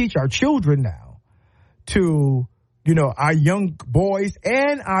have to teach our children now to, our young boys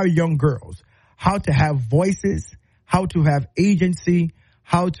and our young girls, how to have voices, how to have agency,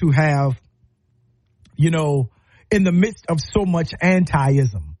 how to have, in the midst of so much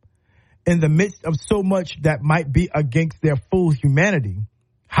anti-ism, in the midst of so much that might be against their full humanity,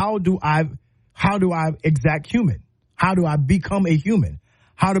 how do I exact human? How do I become a human?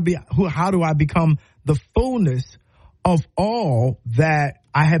 How do I become the fullness of all that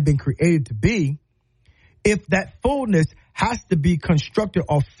I have been created to be? If that fullness has to be constructed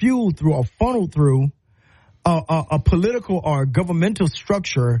or fueled through or funneled through a political or governmental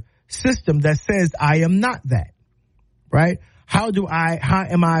structure system that says I am not that, right? How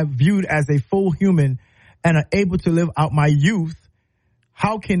am I viewed as a full human and are able to live out my youth?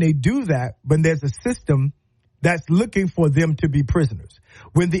 How can they do that when there's a system that's looking for them to be prisoners?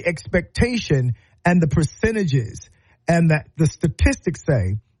 When the expectation and the percentages and that the statistics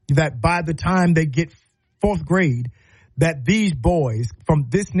say that by the time they get fourth grade, that these boys from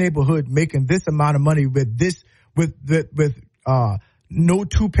this neighborhood making this amount of money with no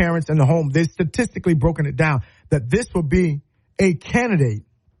two parents in the home, they've statistically broken it down that this will be a candidate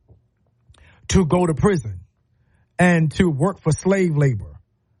to go to prison and to work for slave labor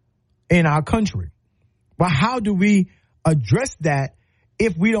in our country. But how do we address that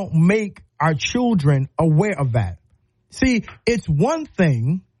if we don't make our children aware of that? See, it's one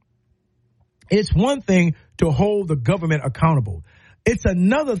thing to hold the government accountable. It's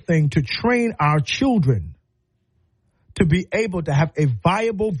another thing to train our children to be able to have a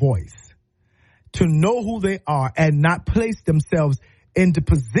viable voice, to know who they are and not place themselves into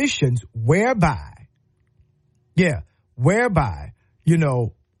positions whereby,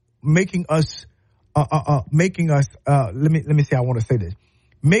 making us, let me say, I want to say this,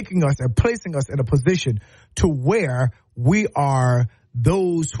 making us and placing us in a position to where we are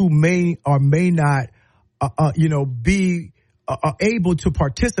those who may or may not, be able to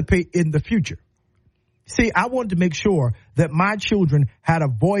participate in the future. See, I wanted to make sure that my children had a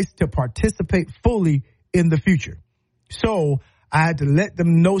voice to participate fully in the future. So I had to let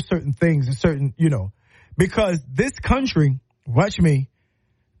them know certain things and certain, because this country, watch me,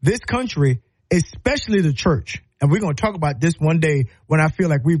 this country, especially the church, and we're going to talk about this one day when I feel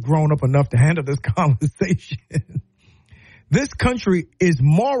like we've grown up enough to handle this conversation. This country is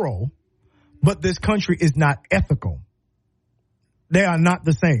moral, but this country is not ethical. They are not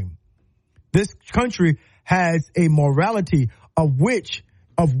the same. This country has a morality of which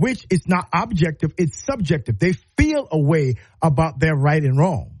it's not objective, it's subjective. They feel a way about their right and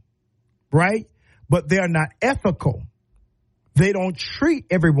wrong, right? But they are not ethical. They don't treat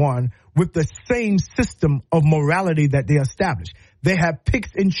everyone with the same system of morality that they establish. They have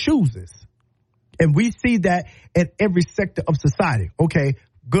picks and chooses. And we see that in every sector of society. Okay,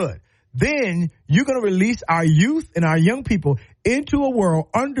 good. Then you're going to release our youth and our young people into a world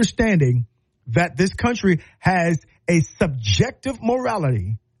understanding that this country has a subjective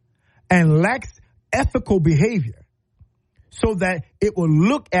morality and lacks ethical behavior, so that it will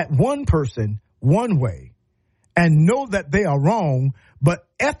look at one person one way and know that they are wrong, but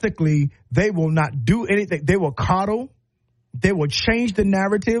ethically they will not do anything. They will coddle. They will change the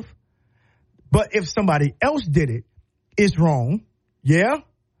narrative. But if somebody else did it, it's wrong. Yeah.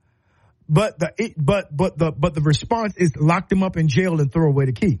 But the response is lock them up in jail and throw away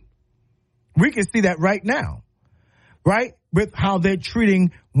the key. We can see that right now, right? with how they're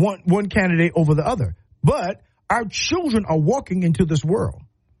treating one candidate over the other. But our children are walking into this world,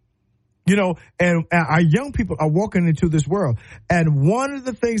 and our young people are walking into this world. And one of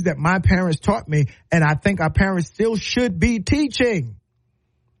the things that my parents taught me, and I think our parents still should be teaching.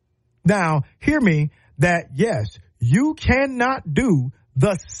 Now, hear me, that yes, you cannot do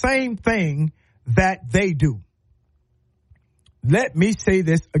the same thing that they do. Let me say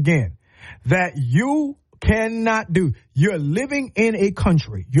this again, that you cannot do. You're living in a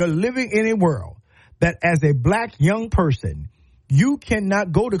country, you're living in a world that as a black young person, you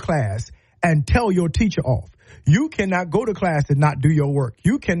cannot go to class and tell your teacher off. You cannot go to class and not do your work.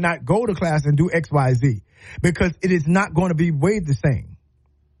 You cannot go to class and do X, Y, Z, because it is not going to be weighed the same.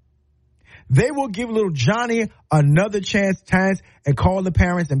 They will give little Johnny another chance and call the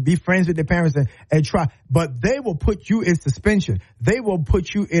parents and be friends with the parents and try. But they will put you in suspension. They will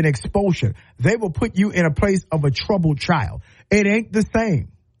put you in expulsion. They will put you in a place of a troubled child. It ain't the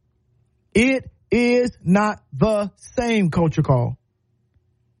same. It is not the same, Culture Call.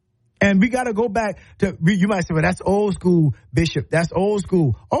 And we got to go back to, you might say, well, that's old school, Bishop. That's old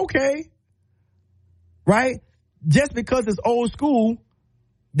school. Okay. Right? Just because it's old school,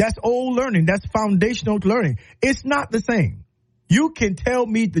 that's old learning. That's foundational learning. It's not the same. You can tell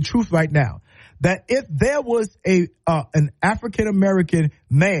me the truth right now that if there was an African-American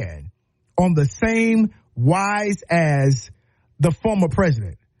man on the same wise as the former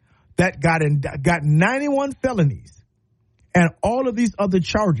president that got 91 felonies and all of these other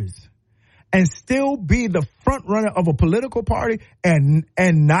charges and still be the front runner of a political party and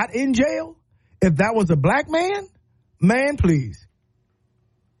not in jail, if that was a black man, please.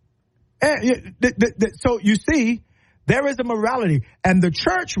 And so you see, there is a morality, and the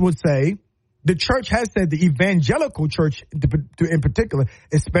church would say, the church has said, the evangelical church in particular,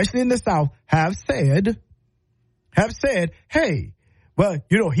 especially in the South, have said, hey, well,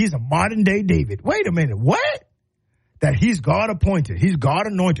 he's a modern day David. Wait a minute, what? That he's God appointed, he's God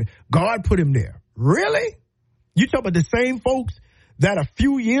anointed, God put him there. Really? You talk about the same folks that a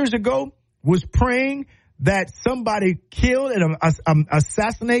few years ago was praying that somebody killed and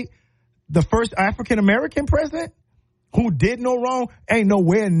assassinate the first African-American president who did no wrong, ain't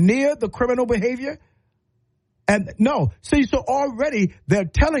nowhere near the criminal behavior. And no, see, so already they're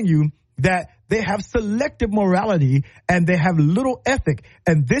telling you that they have selective morality and they have little ethic.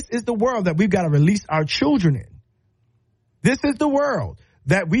 And this is the world that we've got to release our children in. This is the world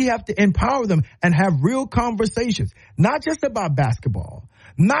that we have to empower them and have real conversations, not just about basketball,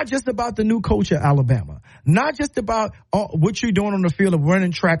 not just about the new coach at Alabama, not just about what you're doing on the field of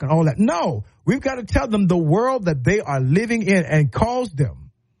running track and all that. No, we've got to tell them the world that they are living in and cause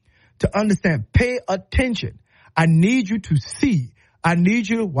them to understand. Pay attention. I need you to see. I need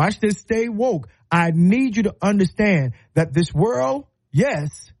you to watch this. Stay woke. I need you to understand that this world,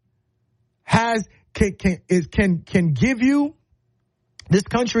 yes, can give you, this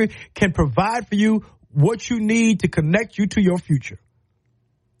country can provide for you what you need to connect you to your future.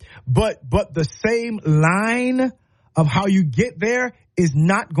 But the same line of how you get there is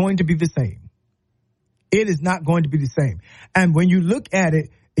not going to be the same. It is not going to be the same. And when you look at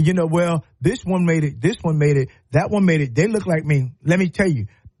it, well, this one made it, this one made it, that one made it. They look like me. Let me tell you,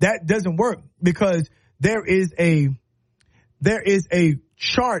 that doesn't work, because there is a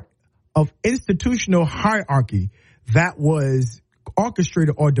chart of institutional hierarchy that was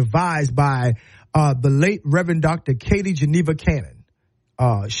orchestrated or devised by the late Reverend Dr. Katie Geneva Cannon.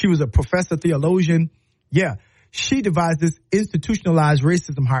 She was a professor theologian. Yeah, she devised this institutionalized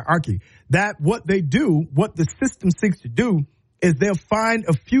racism hierarchy. That what they do, what the system seeks to do, is they'll find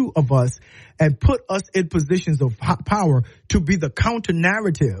a few of us and put us in positions of power to be the counter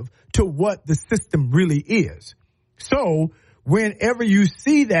narrative to what the system really is. So whenever you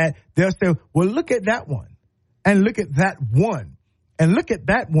see that, they'll say, well, look at that one and look at that one. And look at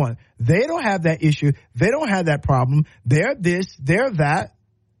that one. They don't have that issue. They don't have that problem. They're this, they're that,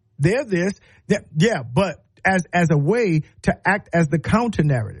 they're this. Yeah, but as a way to act as the counter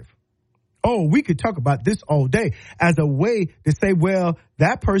narrative. Oh, we could talk about this all day as a way to say, well,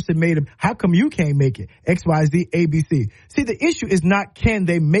 that person made it. How come you can't make it? X, Y, Z, A, B, C. See, the issue is not can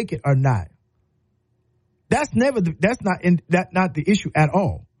they make it or not. That's not the issue at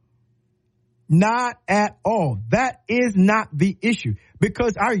all. Not at all. That is not the issue,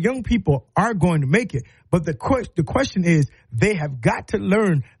 because our young people are going to make it. But the question is, they have got to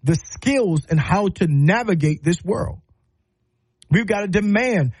learn the skills and how to navigate this world. We've got to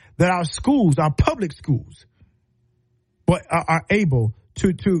demand that our schools, our public schools, are able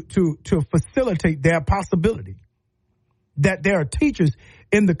to facilitate their possibility. That there are teachers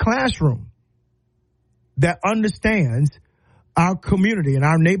in the classroom that understands our community and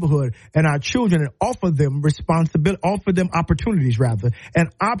our neighborhood and our children and offer them opportunities rather, and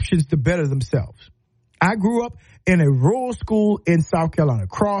options to better themselves. I grew up in a rural school in South Carolina,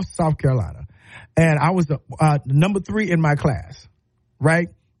 Cross, South Carolina. And I was the number 3 in my class, right?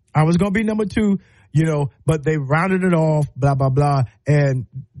 I was going to be number 2, but they rounded it off, blah, blah, blah. And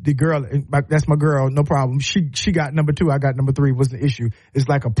the girl, that's my girl, no problem. She got number 2. I got number 3. Was the issue. It's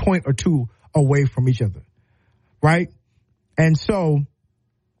like a point or 2 away from each other, right? And so,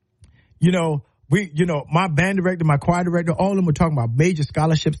 my band director, my choir director, all of them were talking about major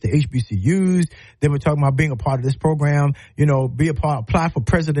scholarships to HBCUs. They were talking about being a part of this program, apply for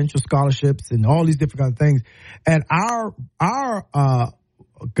presidential scholarships and all these different kinds of things. And our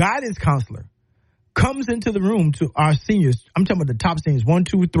guidance counselor comes into the room to our seniors. I'm talking about the top seniors, 1,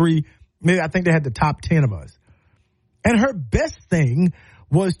 2, 3, maybe I think they had the top 10 of us. And her best thing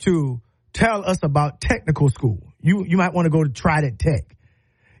was to tell us about technical school. You might want to go to Trident Tech.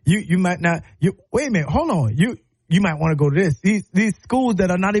 You might not. Wait a minute. Hold on. You might want to go to this. These schools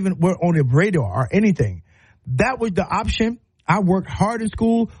that are not even on the radar or anything. That was the option. I worked hard in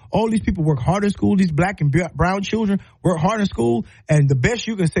school. All these people work hard in school. These black and brown children work hard in school. And the best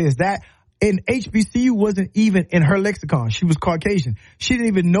you can say is that in HBCU wasn't even in her lexicon. She was Caucasian. She didn't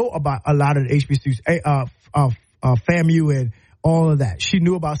even know about a lot of the HBCUs, FAMU and all of that. She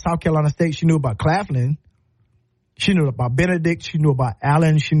knew about South Carolina State. She knew about Claflin. She knew about Benedict. She knew about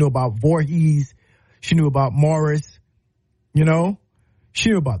Allen. She knew about Voorhees. She knew about Morris. She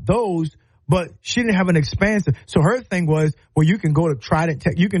knew about those, but she didn't have an expansive. So her thing was, well, you can go to Trident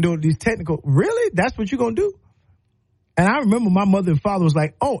Tech. You can do these technical. Really? That's what you're going to do? And I remember my mother and father was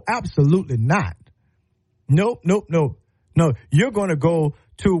like, oh, absolutely not. Nope. No, you're going to go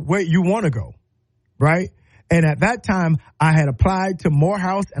to where you want to go, right? And at that time, I had applied to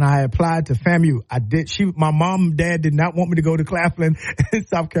Morehouse and I applied to FAMU. My mom and dad did not want me to go to Claflin in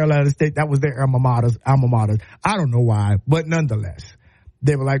South Carolina State. That was their alma maters. I don't know why, but nonetheless,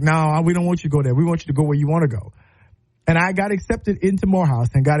 they were like, no, we don't want you to go there. We want you to go where you want to go. And I got accepted into Morehouse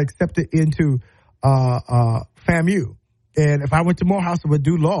and got accepted into FAMU. And if I went to Morehouse, I would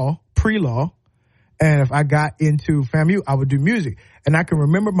do law, pre-law. And if I got into FAMU, I would do music. And I can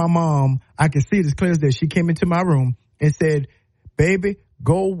remember my mom, I can see it as clear as day. She came into my room and said, baby,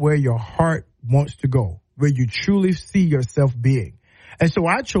 go where your heart wants to go, where you truly see yourself being. And so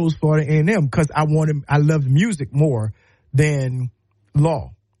I chose Florida A&M because I loved music more than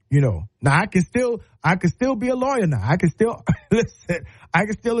law, Now I can still be a lawyer now. I can still, listen, I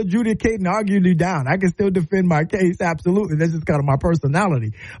can still adjudicate and argue you down. I can still defend my case. Absolutely. That's just kind of my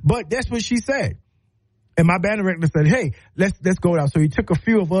personality. But that's what she said. And my band director said, hey, let's go down. So he took a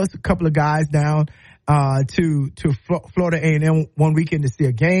few of us, a couple of guys down to Florida A&M one weekend to see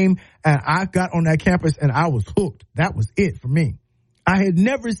a game. And I got on that campus and I was hooked. That was it for me. I had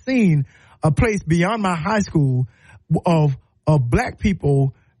never seen a place beyond my high school of black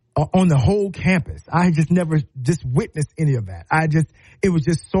people on the whole campus. I had just never just witnessed any of that. It was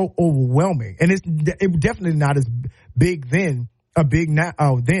just so overwhelming. And it definitely not as big then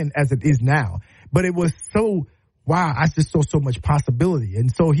as it is now. But it was so, wow, I just saw so much possibility. And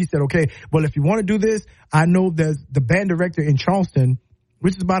so he said, okay, well, if you want to do this, I know there's the band director in Charleston,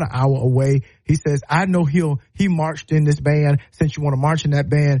 which is about an hour away. He says, I know he marched in this band. Since you want to march in that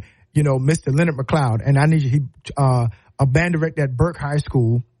band, Mr. Leonard McLeod. And I need you, a band director at Burke High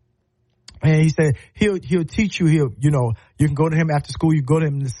School. And he said, he'll teach you, you can go to him after school. You go to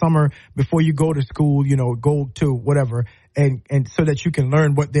him in the summer before you go to school, go to whatever. And so that you can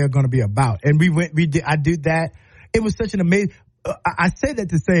learn what they're going to be about. And I did that. It was such an amazing, I say that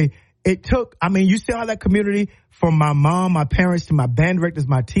to say it took, you see how that community from my mom, my parents to my band directors,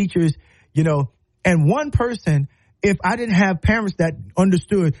 my teachers, and one person, if I didn't have parents that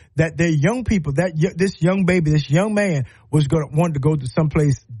understood that their young people, this young baby, this young man was going to want to go to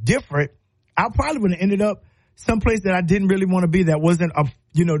someplace different, I probably would have ended up someplace that I didn't really want to be. That wasn't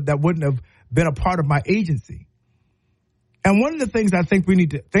that wouldn't have been a part of my agency. And one of the things I think we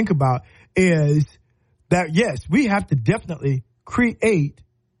need to think about is that, yes, we have to definitely create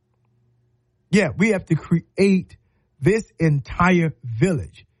this entire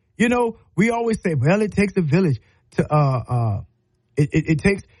village. We always say, well, it takes a village to, it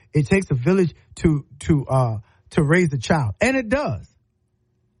takes a village to raise a child. And it does.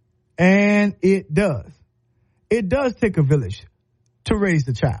 It does take a village to raise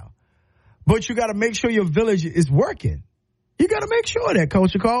a child. But you got to make sure your village is working. You got to make sure that,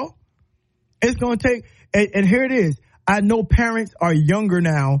 Culture Call. It's going to take, and here it is. I know parents are younger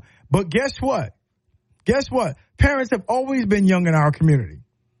now, but guess what? Parents have always been young in our community.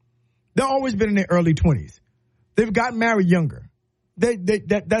 They've always been in their early 20s. They've gotten married younger.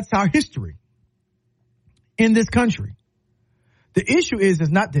 That's our history in this country. The issue is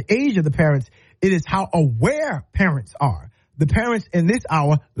not the age of the parents. It is how aware parents are. The parents in this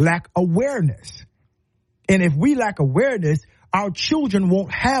hour lack awareness. And if we lack awareness, our children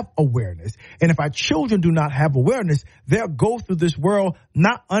won't have awareness. And if our children do not have awareness, they'll go through this world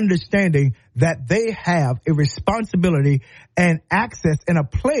not understanding that they have a responsibility and access and a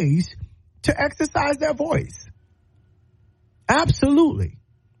place to exercise their voice. Absolutely.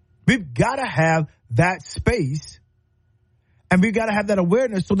 We've got to have that space, and we've got to have that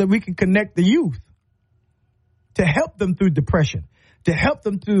awareness so that we can connect the youth to help them through depression, to help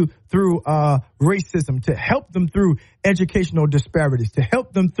them through racism, to help them through educational disparities, to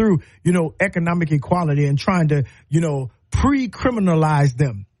help them through, economic equality and trying to, pre-criminalize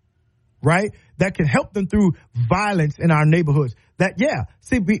them, right? That can help them through violence in our neighborhoods. To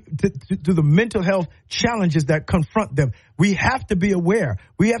the mental health challenges that confront them. We have to be aware.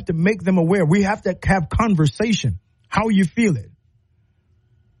 We have to make them aware. We have to have conversation. How are you feeling?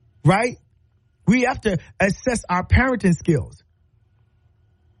 Right? We have to assess our parenting skills.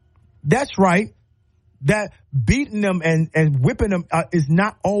 That's right. That beating them and whipping them is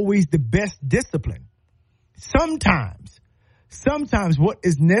not always the best discipline. Sometimes what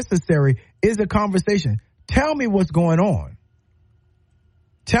is necessary is a conversation. Tell me what's going on.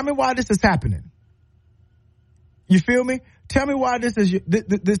 Tell me why this is happening. You feel me? Tell me why this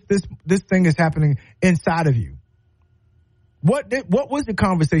thing is happening inside of you. What was the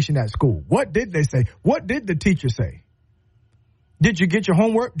conversation at school? What did they say? What did the teacher say? Did you get your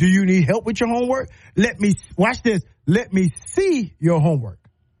homework? Do you need help with your homework? Watch this. Let me see your homework.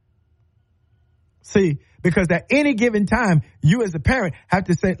 See, because at any given time, you as a parent have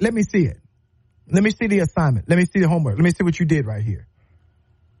to say, let me see it. Let me see the assignment. Let me see the homework. Let me see what you did right here.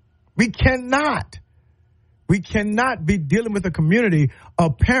 We cannot be dealing with a community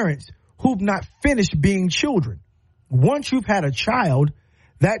of parents who've not finished being children. Once you've had a child,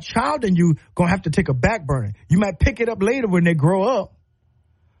 that child and you going to have to take a back burner. You might pick it up later when they grow up.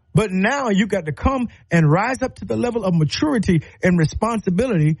 But now you got to come and rise up to the level of maturity and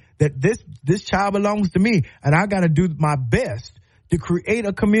responsibility that this child belongs to me. And I got to do my best to create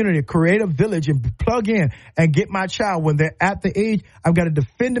a community, create a village, and plug in and get my child when they're at the age. I've got to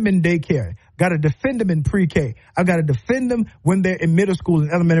defend them in daycare. Got to defend them in pre-K. I've got to defend them when they're in middle school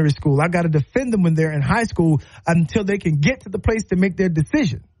and elementary school. I got to defend them when they're in high school until they can get to the place to make their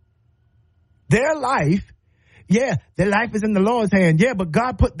decision. Their life is in the Lord's hand. Yeah, but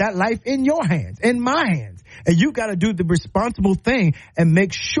God put that life in your hands, in my hands. And you got to do the responsible thing and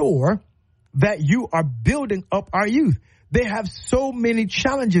make sure that you are building up our youth. They have so many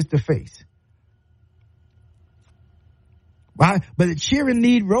challenges to face. Right? But the children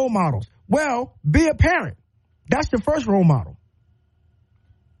need role models. Well, be a parent. That's the first role model.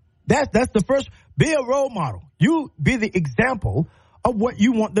 That's the first. Be a role model. You be the example of what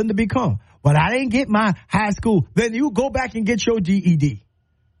you want them to become. But I didn't get my high school. Then you go back and get your GED.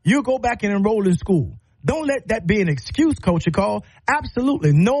 You go back and enroll in school. Don't let that be an excuse, Culture Call.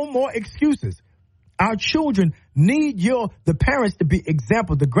 Absolutely. No more excuses. Our children need the parents to be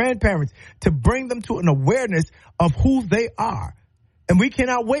examples, the grandparents, to bring them to an awareness of who they are. And we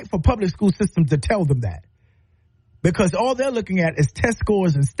cannot wait for public school systems to tell them that. Because all they're looking at is test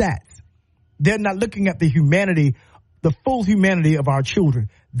scores and stats. They're not looking at the humanity, the full humanity of our children.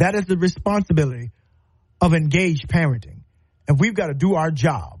 That is the responsibility of engaged parenting. And we've got to do our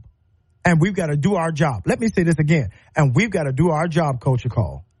job. And we've got to do our job. Let me say this again. And we've got to do our job, Culture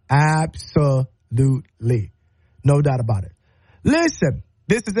Call. Absolutely. No doubt about it. Listen,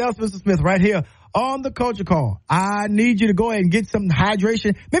 this is L. Spencer Smith right here on the Culture Call. I need you to go ahead and get some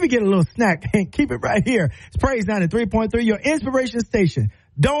hydration. Maybe get a little snack and keep it right here. It's Praise 93.3, your inspiration station.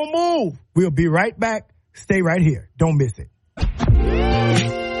 Don't move. We'll be right back. Stay right here. Don't miss it.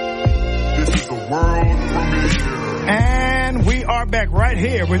 This is the world premiere. And we are back right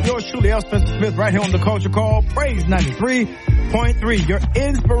here with yours truly, L. Spencer Smith, right here on the Culture Call, Praise 93.3, your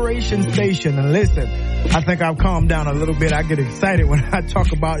inspiration station. And listen, I think I've calmed down a little bit. I get excited when I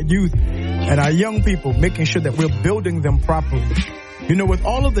talk about youth and our young people, making sure that we're building them properly. You know, with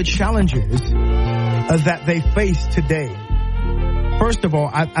all of the challenges that they face today, first of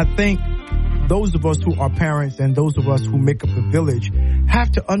all, I think those of us who are parents and those of us who make up the village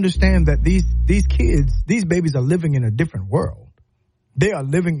have to understand that these kids, these babies are living in a different world. They are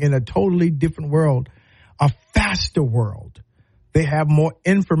living in a totally different world, a faster world. They have more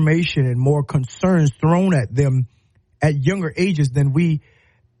information and more concerns thrown at them at younger ages than we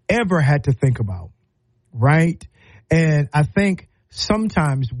ever had to think about, right? And I think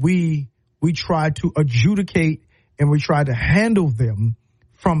sometimes we we try to adjudicate and we try to handle them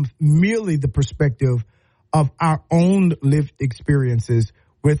from merely the perspective of our own lived experiences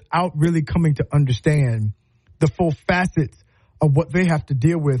without really coming to understand the full facets of what they have to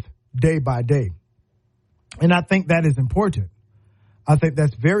deal with day by day. And I think that is important. I think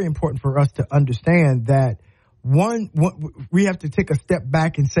that's very important for us to understand that we have to take a step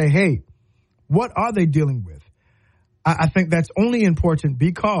back and say, hey, what are they dealing with? I think that's only important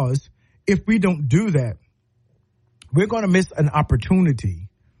because if we don't do that, we're going to miss an opportunity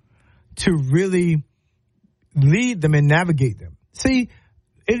to really lead them and navigate them. See,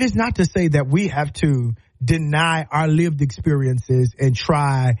 it is not to say that we have to deny our lived experiences and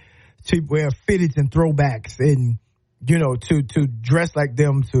try to wear fitteds and throwbacks and, to dress like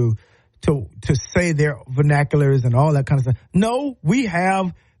them, to say their vernaculars and all that kind of stuff. No, we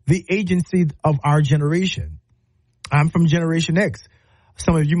have the agency of our generation. I'm from Generation X.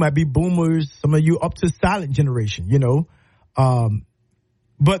 Some of you might be boomers. Some of you up to silent generation,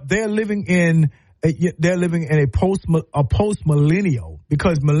 but they're living in a post millennial,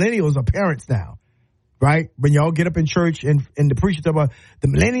 because millennials are parents now, right? When y'all get up in church and the preacher talk about the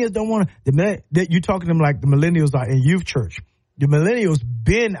millennials don't want to, you talking to them like the millennials are in youth church. The millennials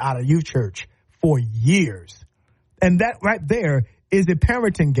been out of youth church for years, and that right there is a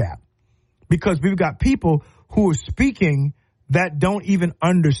parenting gap, because we've got people who are speaking that don't even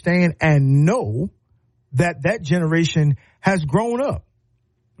understand and know that generation has grown up.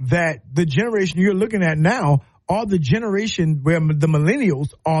 That the generation you're looking at now are the generation where the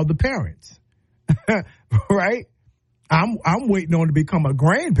millennials are the parents, right? I'm waiting on to become a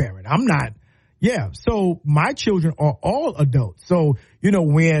grandparent. I'm not. Yeah. So my children are all adults. So,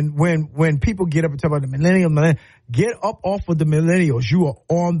 when people get up and talk about the millennial, get up off of the millennials. You are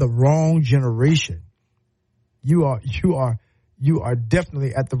on the wrong generation. You are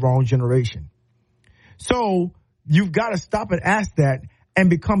definitely at the wrong generation. So you've got to stop and ask that and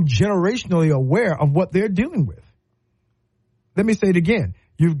become generationally aware of what they're dealing with. Let me say it again.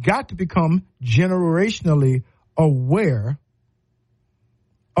 You've got to become generationally aware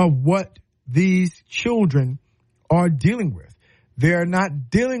of what these children are dealing with. They're not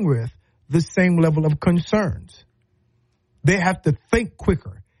dealing with the same level of concerns. They have to think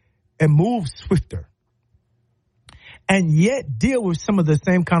quicker and move swifter, and yet deal with some of the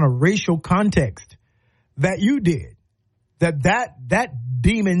same kind of racial context that you did. That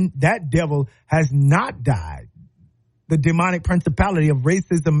demon, that devil has not died. The demonic principality of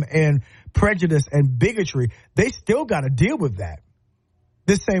racism and prejudice and bigotry, they still got to deal with that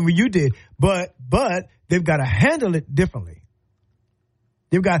the same way you did, but they've got to handle it differently.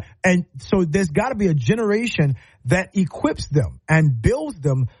 And so there's got to be a generation that equips them and builds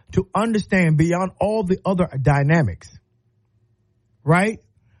them to understand beyond all the other dynamics, right?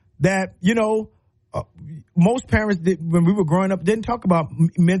 That, most parents, when we were growing up, didn't talk about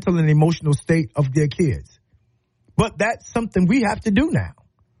mental and emotional state of their kids. But that's something we have to do now.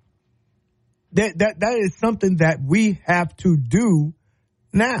 That is something that we have to do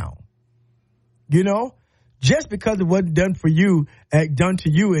now. Just because it wasn't done for you, done to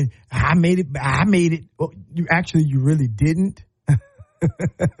you, and I made it. Well, you really didn't.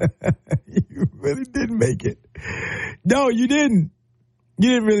 You really didn't make it. No, you didn't. You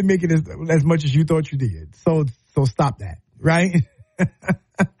didn't really make it as much as you thought you did. So stop that, right?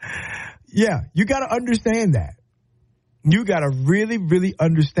 Yeah, you got to understand that. You got to really, really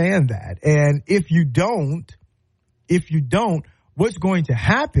understand that. And if you don't, what's going to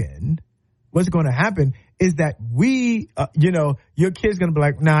happen is that your kid's going to be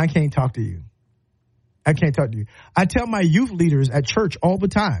like, nah, I can't talk to you. I can't talk to you. I tell my youth leaders at church all the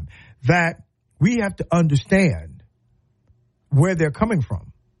time that we have to understand where they're coming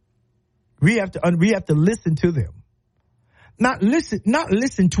from. We have to listen to them. Not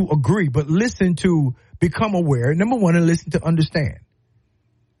listen to agree, but listen to become aware. Number one, and listen to understand.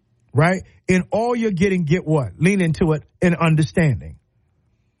 Right? In all you're getting, get what? Lean into it in understanding.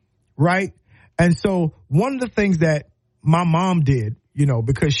 Right? And so one of the things that my mom did,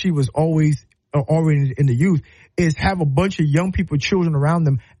 because she was always oriented in the youth, is have a bunch of young people, children around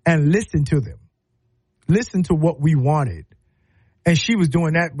them, and listen to them. Listen to what we wanted. And she was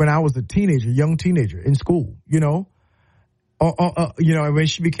doing that when I was a young teenager in school, when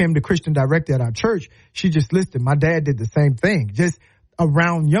she became the Christian director at our church, she just listened. My dad did the same thing, just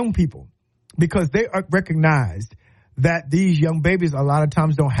around young people, because they recognized that these young babies a lot of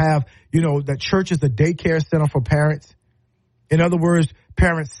times don't have, that church is a daycare center for parents. In other words,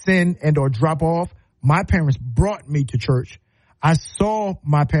 parents sin and or drop off. My parents brought me to church. I saw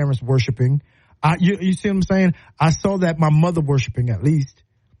my parents worshiping. You see what I'm saying? I saw that my mother worshiping at least.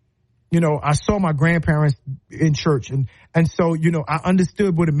 I saw my grandparents in church. And so, I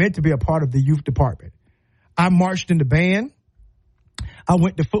understood what it meant to be a part of the youth department. I marched in the band. I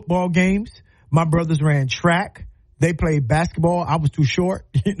went to football games. My brothers ran track. They played basketball. I was too short.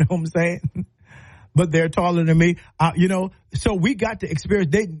 You know what I'm saying? But they're taller than me. So we got to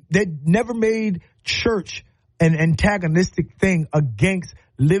experience. They never made church an antagonistic thing against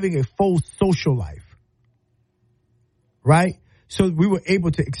living a full social life. Right? So we were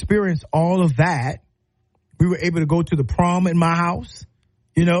able to experience all of that. We were able to go to the prom in my house,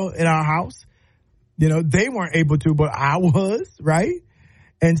 in our house. They weren't able to, but I was, right?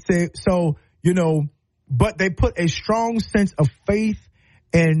 And so, but they put a strong sense of faith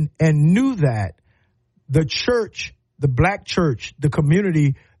and knew that the church, the black church, the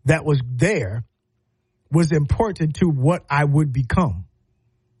community that was there was important to what I would become.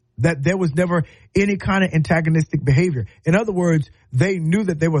 That there was never any kind of antagonistic behavior. In other words, they knew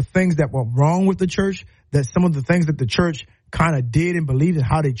that there were things that were wrong with the church, that some of the things that the church kind of did and believed in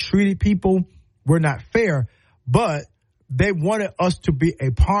how they treated people were not fair, but they wanted us to be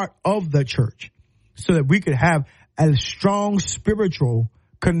a part of the church so that we could have a strong spiritual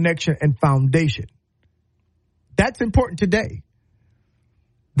connection and foundation. That's important today.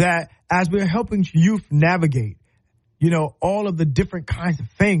 That as we're helping youth navigate, all of the different kinds of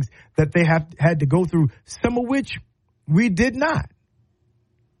things that they have had to go through, some of which we did not,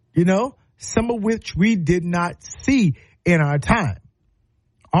 some of which we did not see in our time.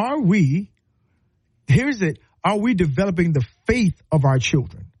 Are we developing the faith of our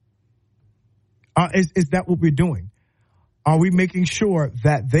children? Is that what we're doing? Are we making sure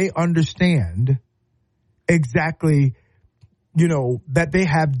that they understand exactly, that they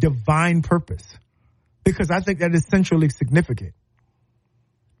have divine purpose? Because I think that is centrally significant,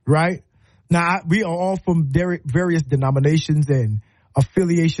 right? Now, we are all from various denominations and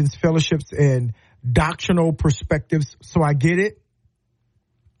affiliations, fellowships, and doctrinal perspectives, so I get it,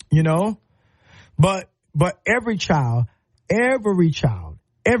 But every child,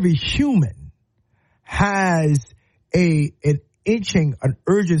 every human has an itching, an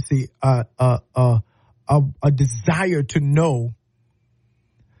urgency, a desire to know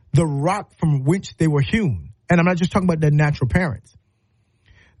the rock from which they were hewn. And I'm not just talking about their natural parents.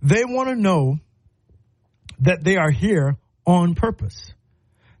 They want to know that they are here on purpose.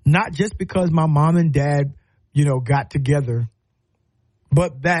 Not just because my mom and dad, got together,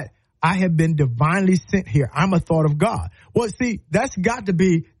 but that I have been divinely sent here. I'm a thought of God. Well, see,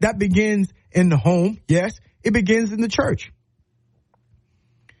 that begins in the home. Yes, it begins in the church.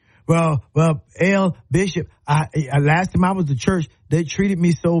 Well, Bishop, last time I was at church, they treated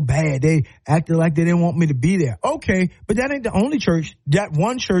me so bad. They acted like they didn't want me to be there. Okay, but that ain't the only church. That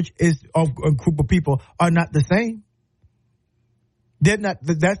one church is of a group of people are not the same. They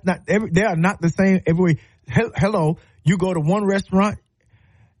are not the same everywhere. Hello, you go to one restaurant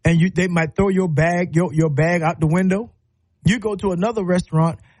and they might throw your bag out the window. You go to another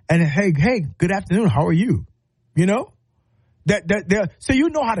restaurant and hey, good afternoon. How are you? So you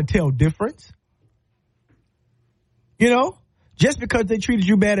know how to tell difference. Just because they treated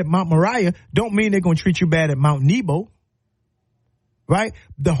you bad at Mount Moriah don't mean they're going to treat you bad at Mount Nebo. Right?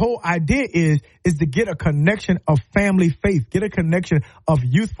 The whole idea is to get a connection of family faith, get a connection of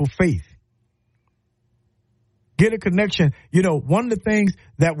youthful faith. Get a connection. One of the things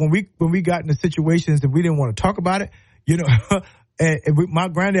that when we got into situations that we didn't want to talk about it, my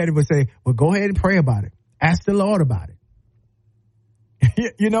granddaddy would say, well, go ahead and pray about it. Ask the Lord about it.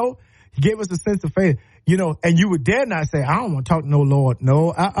 He gave us a sense of faith, and you would dare not say, I don't want to talk to no Lord.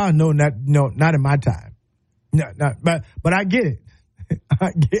 No, not in my time. No, but I get it.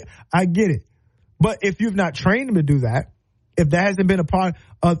 I get it. But if you've not trained them to do that, if that hasn't been a part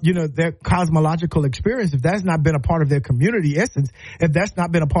of, their cosmological experience, if that's not been a part of their community essence, if that's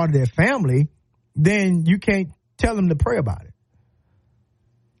not been a part of their family, then you can't tell them to pray about it.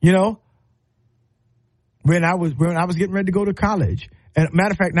 When I was getting ready to go to college, and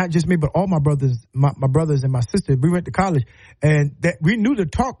matter of fact, not just me, but all my brothers, my brothers and my sister, we went to college, and that we knew the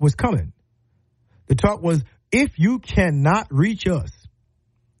talk was coming. The talk was, if you cannot reach us,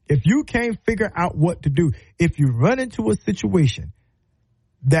 if you can't figure out what to do, if you run into a situation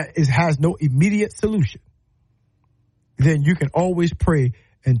that has no immediate solution, then you can always pray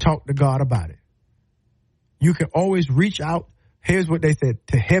and talk to God about it. You can always reach out, here's what they said,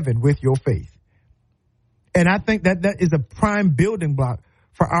 to heaven with your faith. And I think that is a prime building block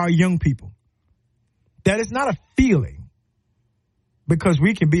for our young people. That is not a feeling, because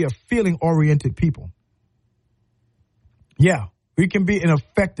we can be a feeling-oriented people. Yeah, we can be an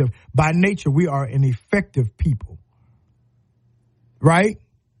effective. By nature, we are an effective people. Right?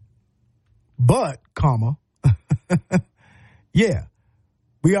 but, yeah,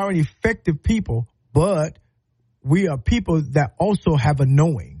 we are an effective people, but we are people that also have a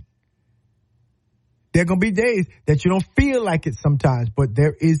knowing. There are going to be days that you don't feel like it sometimes, but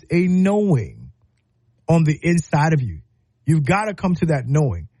there is a knowing on the inside of you. You've got to come to that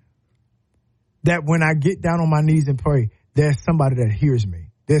knowing that when I get down on my knees and pray, there's somebody that hears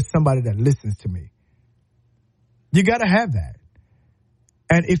me. There's somebody that listens to me. You got to have that.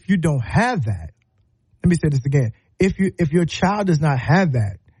 And if you don't have that, let me say this again. If your child does not have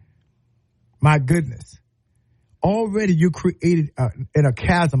that, my goodness, already you created in a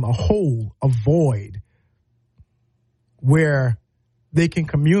chasm, a hole, a void where they can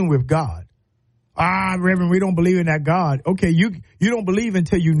commune with God. Reverend, we don't believe in that God. Okay, you don't believe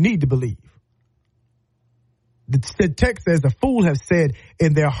until you need to believe. The text says the fool have said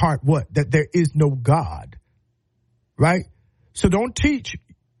in their heart what? That there is no God. Right? So don't teach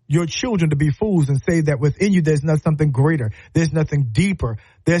your children to be fools and say that within you there's not something greater. There's nothing deeper.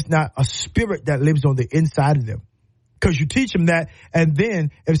 There's not a spirit that lives on the inside of them. Because you teach them that, and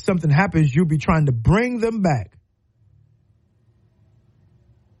then if something happens, you'll be trying to bring them back.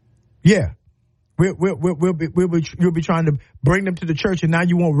 Yeah. You'll be trying to bring them to the church, and now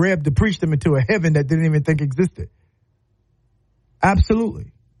you want Reb to preach them into a heaven that didn't even think existed.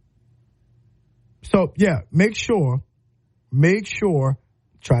 Absolutely. So, yeah, make sure,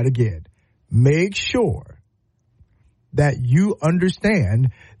 try it again. Make sure that you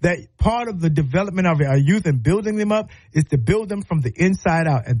understand that part of the development of our youth and building them up is to build them from the inside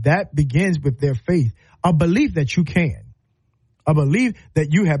out. And that begins with their faith, a belief that you can. I believe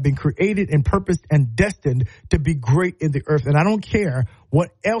that you have been created and purposed and destined to be great in the earth. And I don't care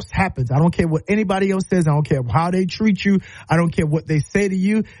what else happens. I don't care what anybody else says. I don't care how they treat you. I don't care what they say to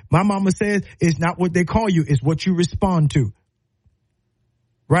you. My mama says it's not what they call you. It's what you respond to.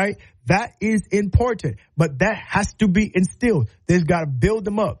 Right? That is important. But that has to be instilled. There's got to build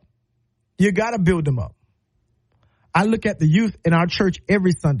them up. You got to build them up. I look at the youth in our church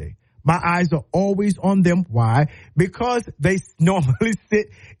every Sunday. My eyes are always on them. Why? Because they normally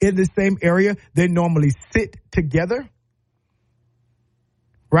sit in the same area. They normally sit together.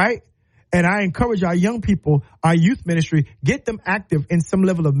 Right? And I encourage our young people, our youth ministry, get them active in some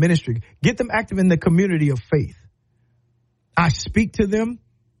level of ministry. Get them active in the community of faith. I speak to them.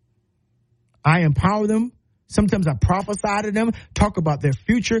 I empower them. Sometimes I prophesy to them, talk about their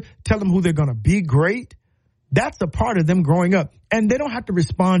future, tell them who they're going to be great. That's a part of them growing up. And they don't have to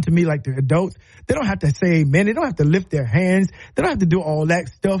respond to me like the adults. They don't have to say amen. They don't have to lift their hands. They don't have to do all that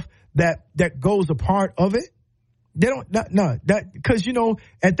stuff that goes a part of it. They don't, because,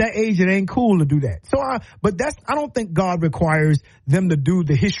 at that age, it ain't cool to do that. So, I don't think God requires them to do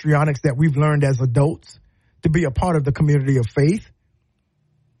the histrionics that we've learned as adults to be a part of the community of faith.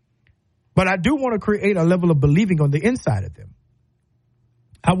 But I do want to create a level of believing on the inside of them.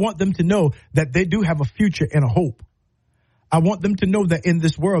 I want them to know that they do have a future and a hope. I want them to know that in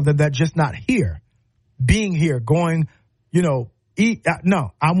this world that they're just not here, being here, going, eat.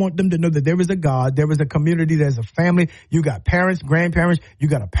 No, I want them to know that there is a God, there is a community, there's a family. You got parents, grandparents, you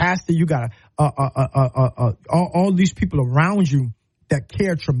got a pastor, you got all these people around you that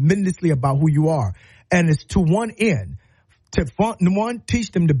care tremendously about who you are. And it's to one end, to one,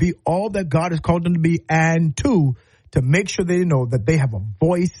 teach them to be all that God has called them to be, and two, to make sure they know that they have a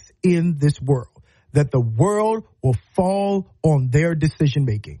voice in this world, that the world will fall on their decision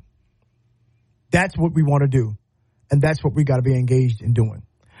making. That's what we want to do. And that's what we got to be engaged in doing.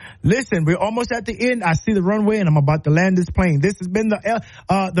 Listen, we're almost at the end. I see the runway and I'm about to land this plane. This has been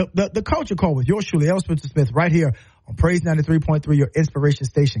the Culture Call with yours truly, L. Spencer Smith, right here on Praise 93.3, your inspiration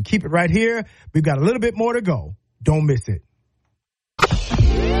station. Keep it right here. We've got a little bit more to go. Don't miss it.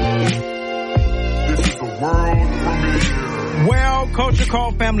 This is the world premiere. Well, Culture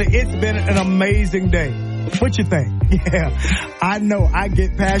Call family, it's been an amazing day. What you think? Yeah, I know I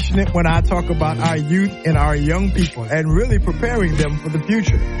get passionate when I talk about our youth and our young people and really preparing them for the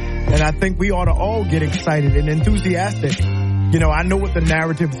future. And I think we ought to all get excited and enthusiastic. I know what the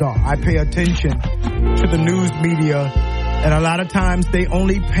narratives are. I pay attention to the news media, and a lot of times they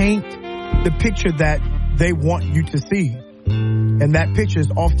only paint the picture that they want you to see. And that picture is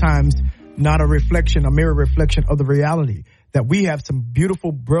oftentimes not a mirror reflection of the reality, that we have some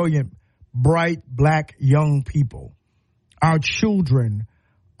beautiful, brilliant, bright, black, young people. Our children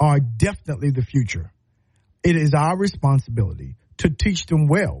are definitely the future. It is our responsibility to teach them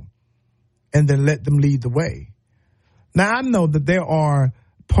well and then let them lead the way. Now, I know that there are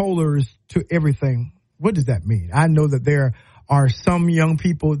polars to everything. What does that mean? I know that there are some young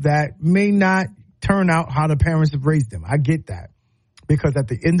people that may not turn out how the parents have raised them. I get that. Because at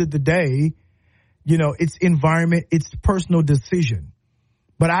the end of the day, it's environment, it's personal decision.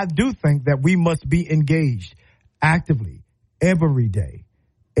 But I do think that we must be engaged actively every day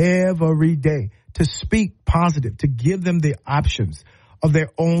to speak positive, to give them the options of their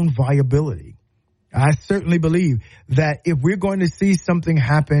own viability. I certainly believe that if we're going to see something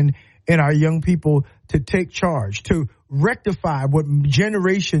happen in our young people, to take charge, to rectify what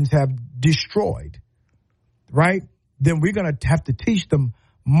generations have destroyed, right? Then we're going to have to teach them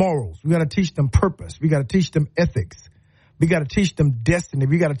morals. We got to teach them purpose. We got to teach them ethics. We got to teach them destiny.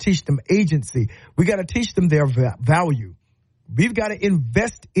 We got to teach them agency. We got to teach them their value. We've got to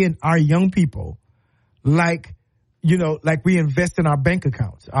invest in our young people like we invest in our bank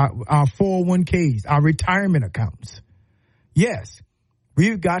accounts, our 401ks, our retirement accounts. Yes,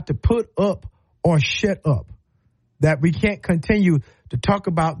 we've got to put up or shut up. That we can't continue to talk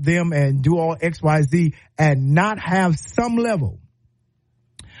about them and do all X, Y, Z and not have some level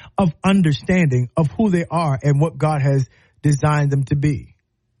of understanding of who they are and what God has designed them to be.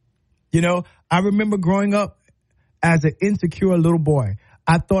 I remember growing up as an insecure little boy.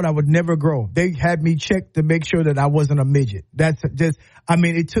 I thought I would never grow. They had me checked to make sure that I wasn't a midget.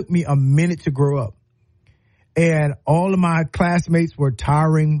 It took me a minute to grow up. And all of my classmates were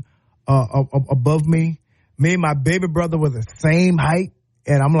towering above me. Me and my baby brother were the same height,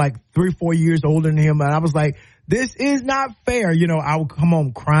 and I'm like 3-4 years older than him. And I was like, this is not fair. I would come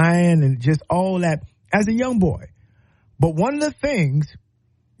home crying and just all that as a young boy. But one of the things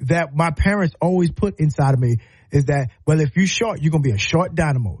that my parents always put inside of me is that, well, if you're short, you're going to be a short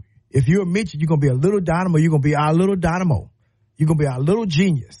dynamo. If you're a midget, you're going to be a little dynamo. You're going to be our little dynamo. You're going to be our little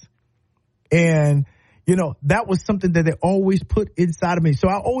genius. And, that was something that they always put inside of me. So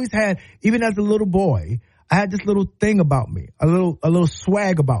I always had, even as a little boy, I had this little thing about me, a little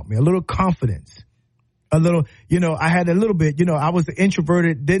swag about me, a little confidence, a little, I had a little bit, I was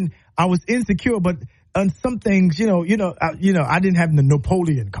introverted, I was insecure, but on some things, I didn't have the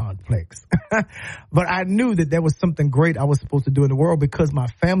Napoleon complex, but I knew that there was something great I was supposed to do in the world because my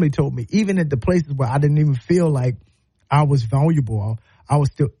family told me, even at the places where I didn't even feel like I was valuable, I was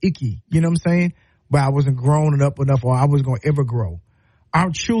still icky, you know what I'm saying? But I wasn't grown up enough or I wasn't going to ever grow. Our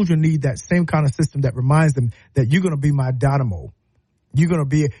children need that same kind of system that reminds them that you're going to be my dynamo.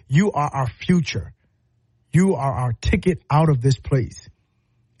 You are our future. You are our ticket out of this place.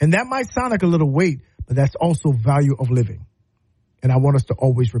 And that might sound like a little weight, but that's also value of living. And I want us to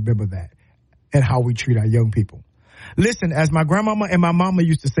always remember that and how we treat our young people. Listen, as my grandmama and my mama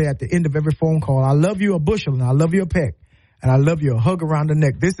used to say at the end of every phone call, I love you a bushel and I love you a peck. And I love you a hug around the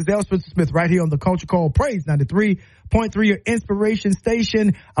neck. This is L. Spencer Smith right here on the Culture Call Praise 93.3, your inspiration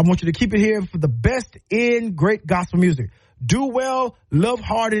station. I want you to keep it here for the best in great gospel music. Do well, love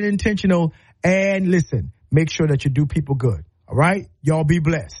hard and intentional, and listen, make sure that you do people good. All right? Y'all be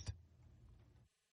blessed.